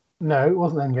Endgame? No, it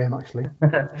wasn't Endgame actually.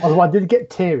 Although I did get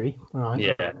teary, right?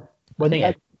 Yeah. When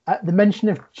at the mention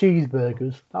of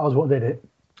cheeseburgers, that was what did it.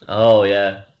 Oh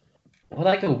yeah. What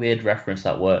like a weird reference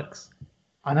that works.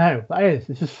 I know, that is.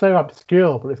 It's just so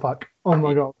obscure, but it's like, oh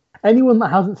my god. Anyone that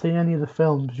hasn't seen any of the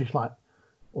films is just like,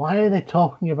 why are they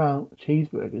talking about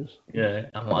cheeseburgers? Yeah,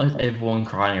 and why is everyone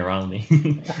crying around me?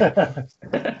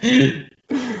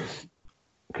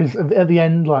 Because at the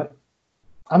end, like,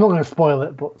 I'm not going to spoil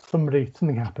it, but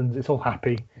something happens. It's all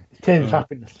happy. It's tears of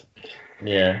happiness.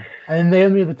 Yeah. And the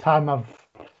only other time I've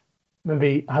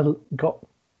maybe got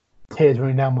tears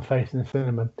running down my face in the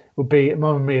cinema would be at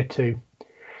Mamma Mia 2.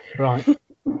 Right.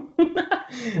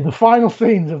 The final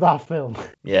scenes of that film.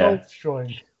 Yeah. Soul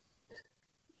destroying.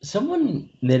 Someone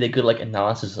made a good like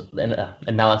analysis of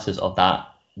that,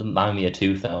 the Mamma Mia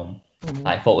 2 film.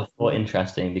 I thought was so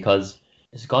interesting because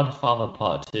it's Godfather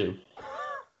Part 2.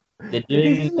 They're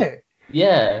doing, isn't it?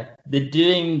 Yeah, they're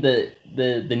doing the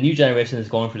new generation is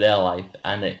going through their life,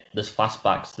 and there's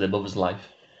flashbacks to their mother's life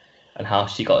and how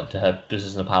she got into her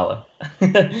position of power.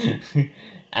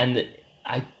 And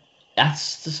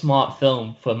that's the smart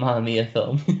film for a Mamma Mia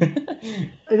film.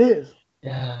 It is.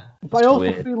 Yeah, but I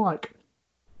also feel like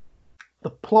the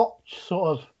plot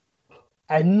sort of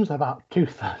ends about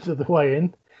 2/3 of the way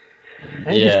in,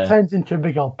 and it just turns into a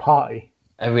big old party.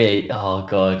 Oh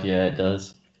god, yeah, it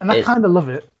does. And I kind of love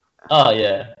it. Oh,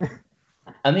 yeah.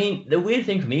 I mean, the weird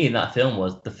thing for me in that film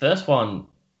was the first one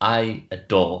I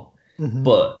adore,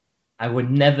 but I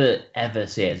would never, ever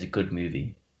say it's a good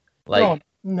movie. Like,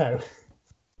 no.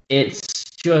 It's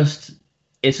just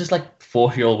like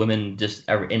 40-year-old women just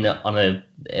are on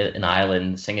an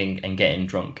island singing and getting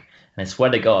drunk. And I swear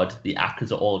to God, the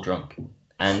actors are all drunk.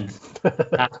 And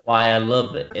that's why I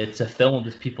love it. It's a film of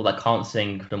just people that can't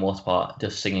sing for the most part,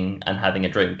 just singing and having a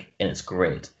drink, and it's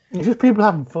great. It's just people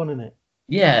having fun in it.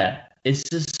 Yeah, it's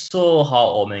just so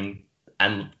heartwarming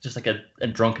and just like a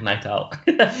drunk night out.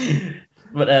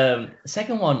 But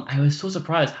second one, I was so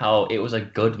surprised how it was a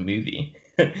good movie.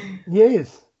 Yes, it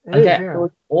is, I yeah. was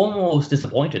almost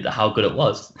disappointed at how good it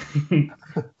was.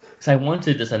 Because I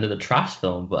wanted to send it a trash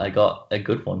film, but I got a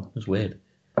good one. It was weird.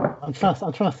 I'm trying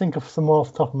to think of some more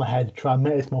off the top of my head to try and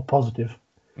make this more positive.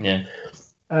 Yeah.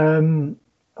 I'm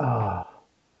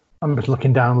just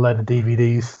looking down a load of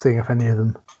DVDs, seeing if any of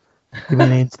them give me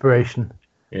any inspiration.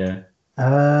 Yeah.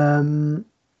 I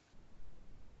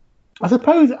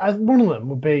suppose as one of them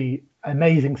would be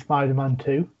Amazing Spider-Man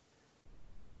 2.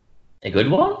 A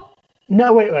good one?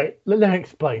 No, wait. Let me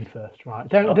explain first, right?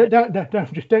 Don't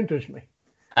judge me.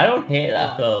 I don't hate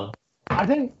that film. I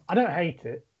don't hate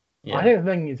it. Yeah. I don't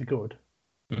think it's good.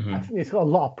 Mm-hmm. I think it's got a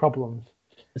lot of problems.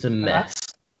 It's a mess.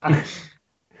 I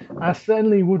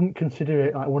certainly wouldn't consider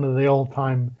it like one of the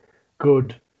all-time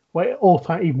good,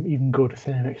 even good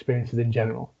cinema experiences in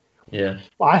general. Yeah.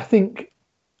 But I think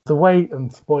the way,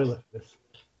 and spoiler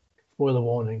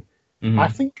warning, Mm-hmm. I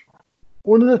think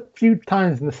one of the few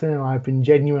times in the cinema I've been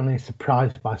genuinely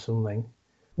surprised by something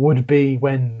would be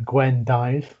when Gwen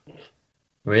dies.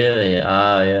 Really?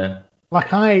 Yeah.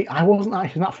 Like I wasn't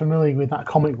actually that familiar with that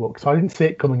comic book, so I didn't see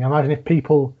it coming. I imagine if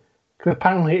people, because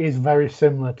apparently it is very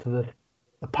similar to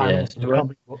the panels of the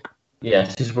comic book. Yeah,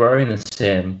 she's wearing the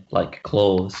same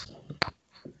clothes.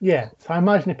 Yeah, so I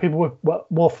imagine if people were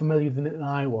more familiar with it than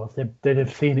I was, they'd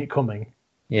have seen it coming.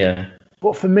 Yeah.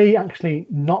 But for me, actually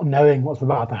not knowing what's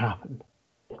about to happen,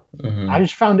 Mm-hmm. I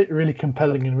just found it really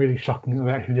compelling and really shocking that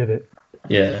they actually did it.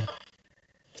 Yeah.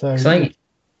 So I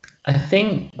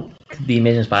think the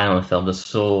Amazing Spider-Man films are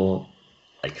so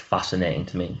fascinating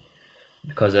to me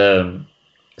because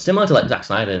similar to Zack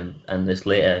Snyder and this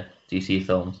later DC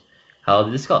films, how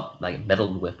this got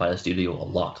meddled with by the studio a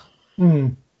lot.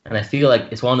 Mm. And I feel like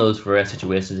it's one of those rare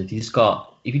situations. If you just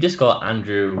got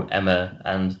Andrew, Emma,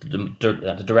 and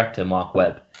the director Mark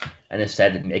Webb, and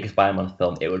instead make a Spider-Man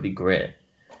film, it would be great.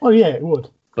 Oh yeah, it would.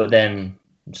 But then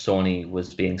Sony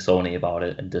was being Sony about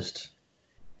it and just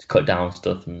cut down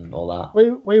stuff and all that.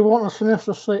 We want a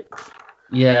Sinister Six.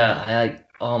 Yeah,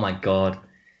 oh my God,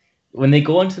 when they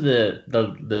go into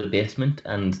the basement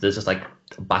and there's just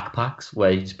backpacks where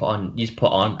you just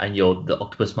put on and you're the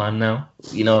Octopus Man now.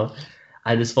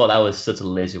 I just thought that was such a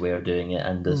lazy way of doing it,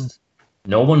 and just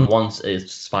no one wants a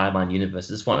Spider-Man universe.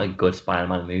 They just want a good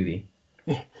Spider-Man movie.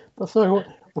 Yeah, that's what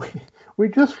we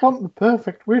just want the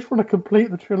perfect. We just want to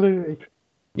complete the trilogy.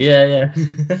 Yeah.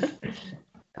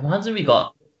 Imagine we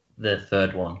got the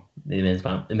third one, the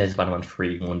Amazing Spider-Man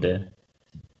 3, one day.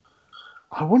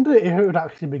 I wonder if it would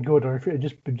actually be good or if it would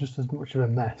just be just as much of a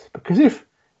mess. Because if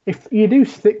you do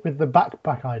stick with the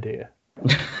backpack idea,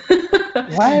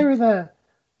 where are the...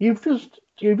 You've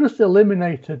just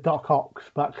eliminated Doc Ock's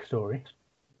backstory.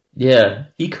 Yeah,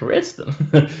 he creates them.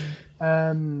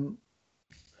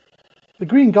 The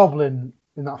Green Goblin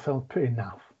in that film is pretty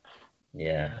naff.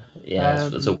 Yeah,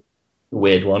 it's a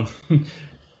weird one.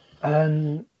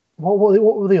 And what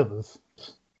were the others?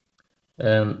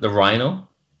 The Rhino.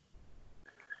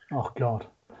 Oh God.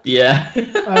 Yeah.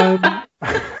 I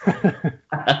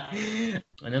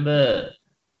remember.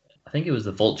 I think it was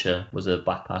the Vulture was a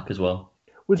backpack as well.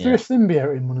 Was there a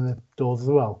symbiote in one of the doors as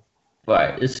well?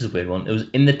 Right, this is a weird one. It was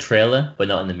in the trailer, but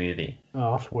not in the movie.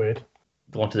 Oh, that's weird.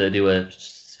 They wanted to do a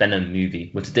Venom movie,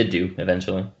 which they did do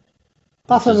eventually.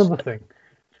 That's another thing.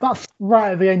 That's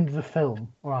right at the end of the film,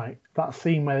 right? That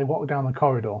scene where they walk down the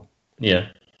corridor. Yeah.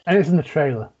 And it's in the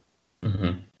trailer.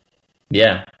 Mm-hmm.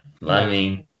 Yeah. I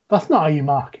mean... That's not how you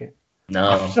mark it. No.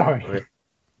 I'm sorry.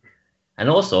 And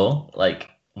also,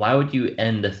 why would you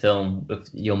end the film with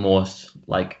your most,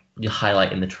 your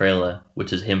highlight in the trailer,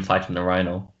 which is him fighting the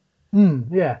Rhino?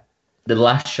 Yeah. The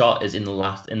last shot is in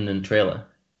the trailer.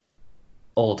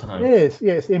 All the time. It is.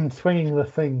 Yeah, it's him swinging the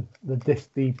thing,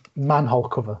 the manhole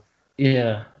cover.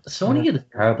 Yeah. Sony is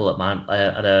terrible at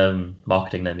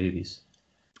marketing their movies.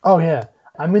 Oh, yeah.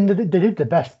 I mean, they did their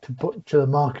best to butcher the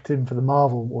marketing for the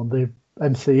Marvel one, the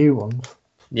MCU ones.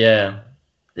 Yeah.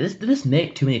 They just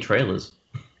make too many trailers.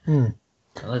 I'm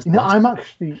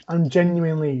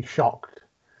genuinely shocked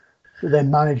that they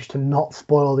managed to not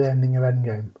spoil the ending of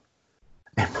Endgame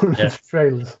in one of those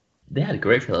trailers. They had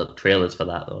great trailers for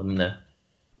that, though, didn't they?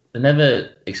 They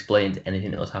never explained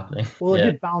anything that was happening. Well, they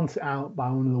did balance it out by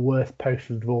one of the worst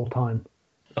posters of all time.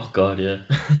 Oh God, yeah.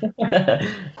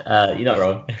 You're not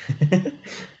wrong.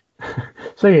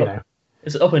 So you know,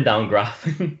 It's an up and down graph.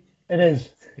 it is.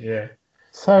 Yeah.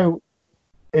 So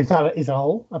is that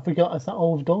all? Have we got? Is that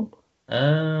all we've done?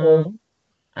 Uh, All?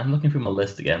 I'm looking through my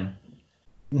list again.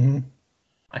 Mm-hmm.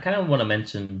 I kind of want to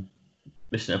mention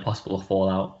Mission Impossible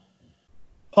Fallout.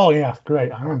 Oh yeah,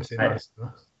 great. I remember seeing I, that.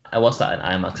 I watched that in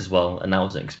IMAX as well, and that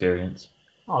was an experience.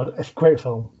 Oh, it's a great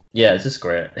film. Yeah, it's just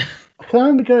great. I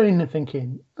remember going and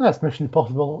thinking, oh, that's Mission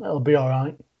Impossible. It'll be all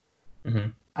right. Hmm.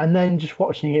 And then just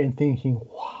watching it and thinking,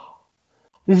 wow,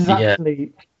 this is Yeah,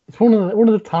 actually. It's one of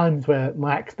the times where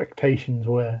my expectations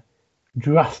were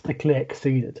drastically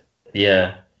exceeded.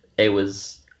 yeah. It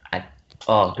was.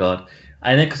 Oh God.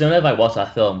 I know because whenever I watch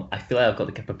that film, I feel like I've got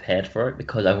to get prepared for it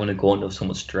because I want to go under so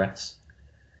much stress.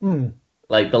 Mm,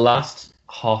 Like the last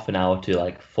half an hour to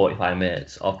like 45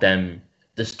 minutes of them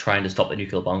just trying to stop the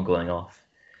nuclear bomb going off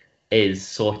is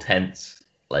so tense.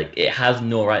 Like it has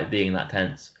no right being that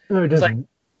tense. no, it Because doesn't.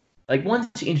 like once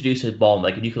you introduce a bomb,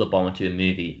 like a nuclear bomb into a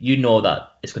movie, you know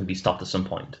that it's going to be stopped at some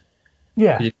point.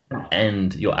 Yeah, Because you can't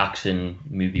end your action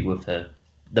movie with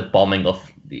the bombing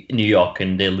of New York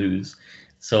and they lose.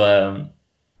 So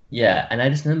yeah, and I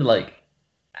just remember like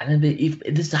I remember if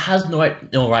this has no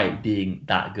right being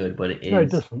that good, but it no, it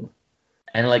is. doesn't.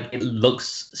 And like it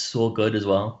looks so good as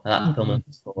well. That film Mhm.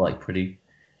 is so like pretty,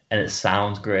 and it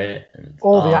sounds great. And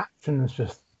All the action is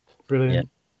just yeah, brilliant.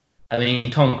 I mean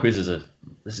Tom Cruise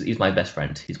he's my best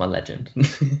friend. He's my legend.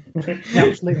 The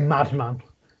absolute madman.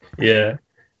 Yeah.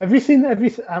 Have you seen?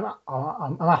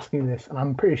 I'm asking this, and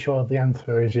I'm pretty sure the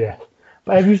answer is yes.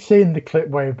 But have you seen the clip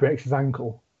where he breaks his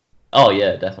ankle? Oh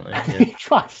yeah, definitely. Yeah. He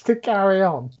tries to carry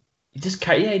on. He just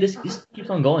keeps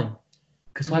on going.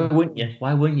 Because why Mm, wouldn't you?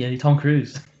 Why wouldn't you? You're Tom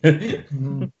Cruise. I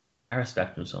mm.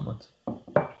 respect him so much.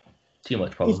 Too much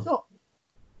He's probably.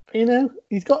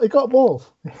 got, he's got balls.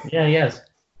 Yeah, he has.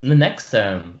 And the next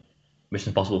Mission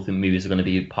Impossible movies are going to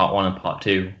be part one and part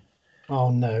two. Oh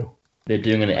no. They're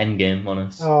doing an end game on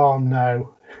us. Oh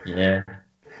no. Yeah.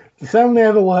 It's only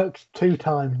ever worked 2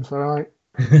 times, all right?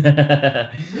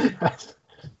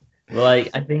 Well,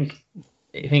 I think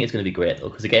it's going to be great though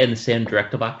because they're getting the same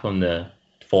director back from the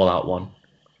Fallout one,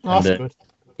 and That's good.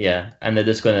 yeah, and they're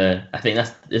just gonna. I think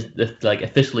that's like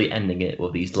officially ending it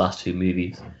with these last two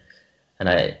movies, and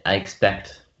I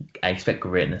expect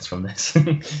greatness from this.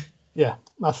 Yeah,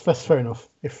 that's fair enough.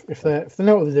 If they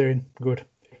know what they're doing, good.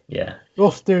 Yeah, They're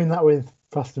also doing that with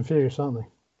Fast and Furious, aren't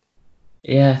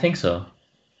they? yeah, I think so.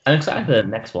 I'm excited for the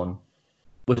next one,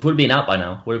 which would have been out by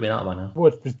now. Would have been out by now.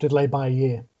 Would was delayed by a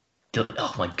year.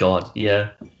 Oh my god,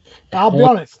 yeah. I'll be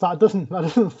honest, that doesn't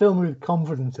fill me with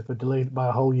confidence if they're delayed by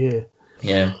a whole year.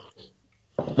 Yeah.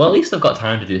 Well, at least they've got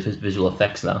time to do visual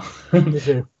effects now. They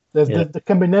do. Yeah. There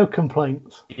can be no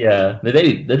complaints. Yeah,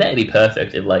 they'd be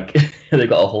perfect if like they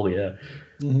got a whole year.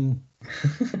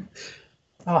 Mm-hmm.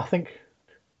 I think.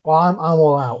 Well, I'm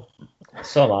all out.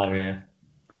 So am I, yeah.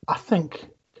 I think.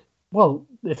 Well,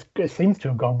 it seems to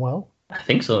have gone well. I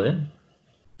think so, yeah.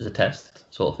 It's a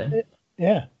test sort of thing.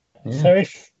 Yeah. Yeah. So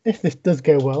if this does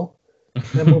go well,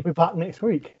 then we'll be back next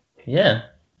week. Yeah.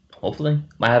 Hopefully.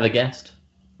 Might have a guest.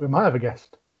 We might have a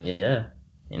guest. Yeah.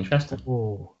 Interesting.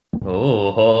 Oh.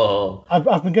 Oh.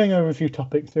 I've been going over a few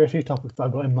topics. There are a few topics that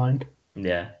I've got in mind.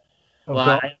 Yeah. I've Well,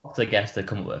 got. I asked a guest to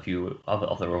come up with a few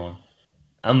of their own.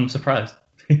 I'm surprised.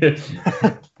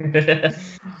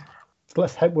 So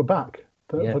let's hope we're back.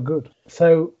 Yeah. We're good.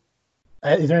 So,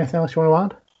 is there anything else you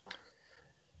want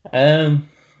to Um,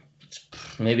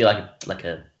 maybe like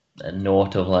a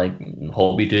note of like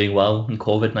hope you're doing well in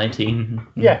COVID-19. add?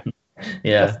 Yeah.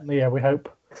 Yeah. Definitely. Yeah. We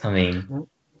hope. I mean,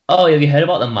 oh, have you heard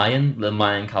about the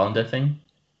Mayan calendar thing?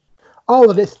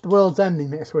 Oh, that it's the world's ending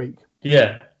next week.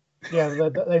 Yeah. Yeah,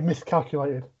 they've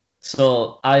miscalculated.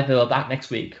 So either we're back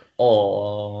next week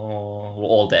or we're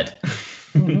all dead.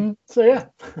 Mm-hmm. So yeah,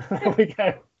 there we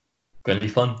go. Going to be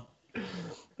fun.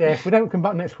 Yeah, if we don't come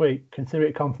back next week, consider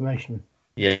it confirmation.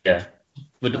 Yeah.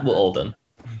 We're all done.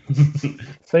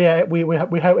 So yeah, we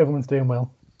hope everyone's doing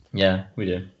well. Yeah, we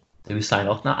do. Do we sign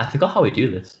off now? I forgot how we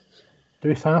do this. Do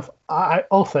we sign off? I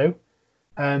also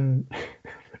promoting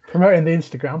the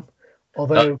Instagram,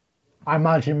 although I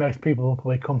imagine most people will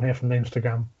probably come here from the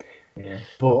Instagram. Yeah.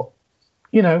 But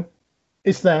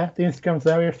it's there. The Instagram's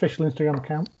there. The official Instagram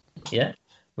account. Yeah.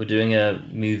 We're doing a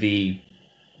movie.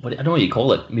 I don't know what you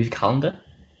call it. Movie calendar.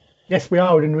 Yes, we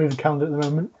are. We're doing a movie calendar at the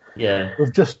moment. Yeah.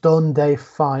 We've just done day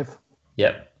 5.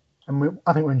 Yep. And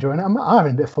I think we're enjoying it. I'm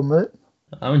having a bit of fun with it.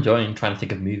 I'm enjoying trying to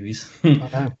think of movies. I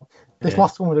know. This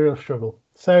last one was a real struggle.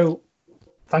 So,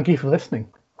 thank you for listening.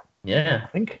 Yeah. I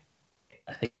think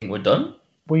we're done.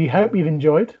 we hope you've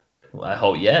enjoyed. Well, I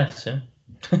hope yes. Yeah.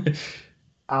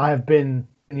 I have been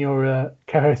your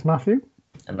co-host, Matthew.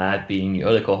 And I've been your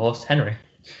other co-host, Henry.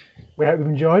 We hope you've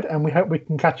enjoyed, and we hope we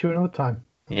can catch you another time.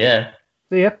 Yeah.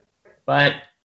 See ya. Bye.